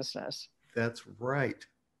consciousness. That's right.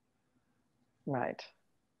 Right.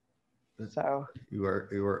 So you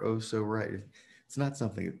are oh so right. It's not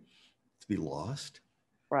something to be lost.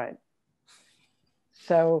 Right.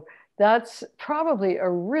 So that's probably a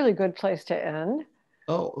really good place to end.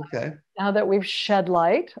 Oh, okay. Now that we've shed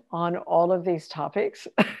light on all of these topics.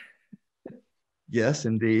 Yes,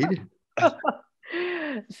 indeed.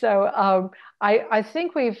 So I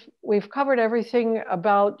think we've covered everything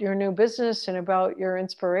about your new business and about your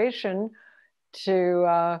inspiration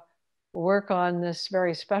to work on this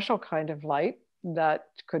very special kind of light that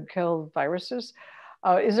could kill viruses.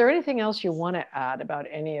 Is there anything else you want to add about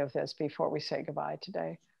any of this before we say goodbye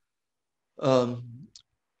today?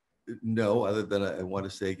 No, other than I want to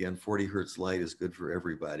say again, 40 hertz light is good for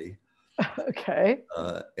everybody. Okay.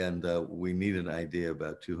 And we need an idea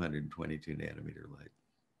about 222 nanometer light.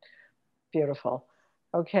 Beautiful.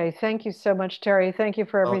 Okay, thank you so much, Terri. Thank you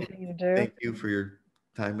for everything you do. Thank you for your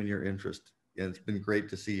time and your interest. And it's been great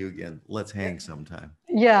to see you again. Let's hang sometime.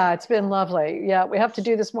 Yeah, it's been lovely. Yeah, we have to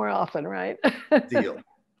do this more often, right? Deal.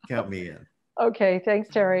 Count me in. Okay, thanks,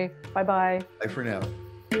 Terri. Bye-bye. Bye for now.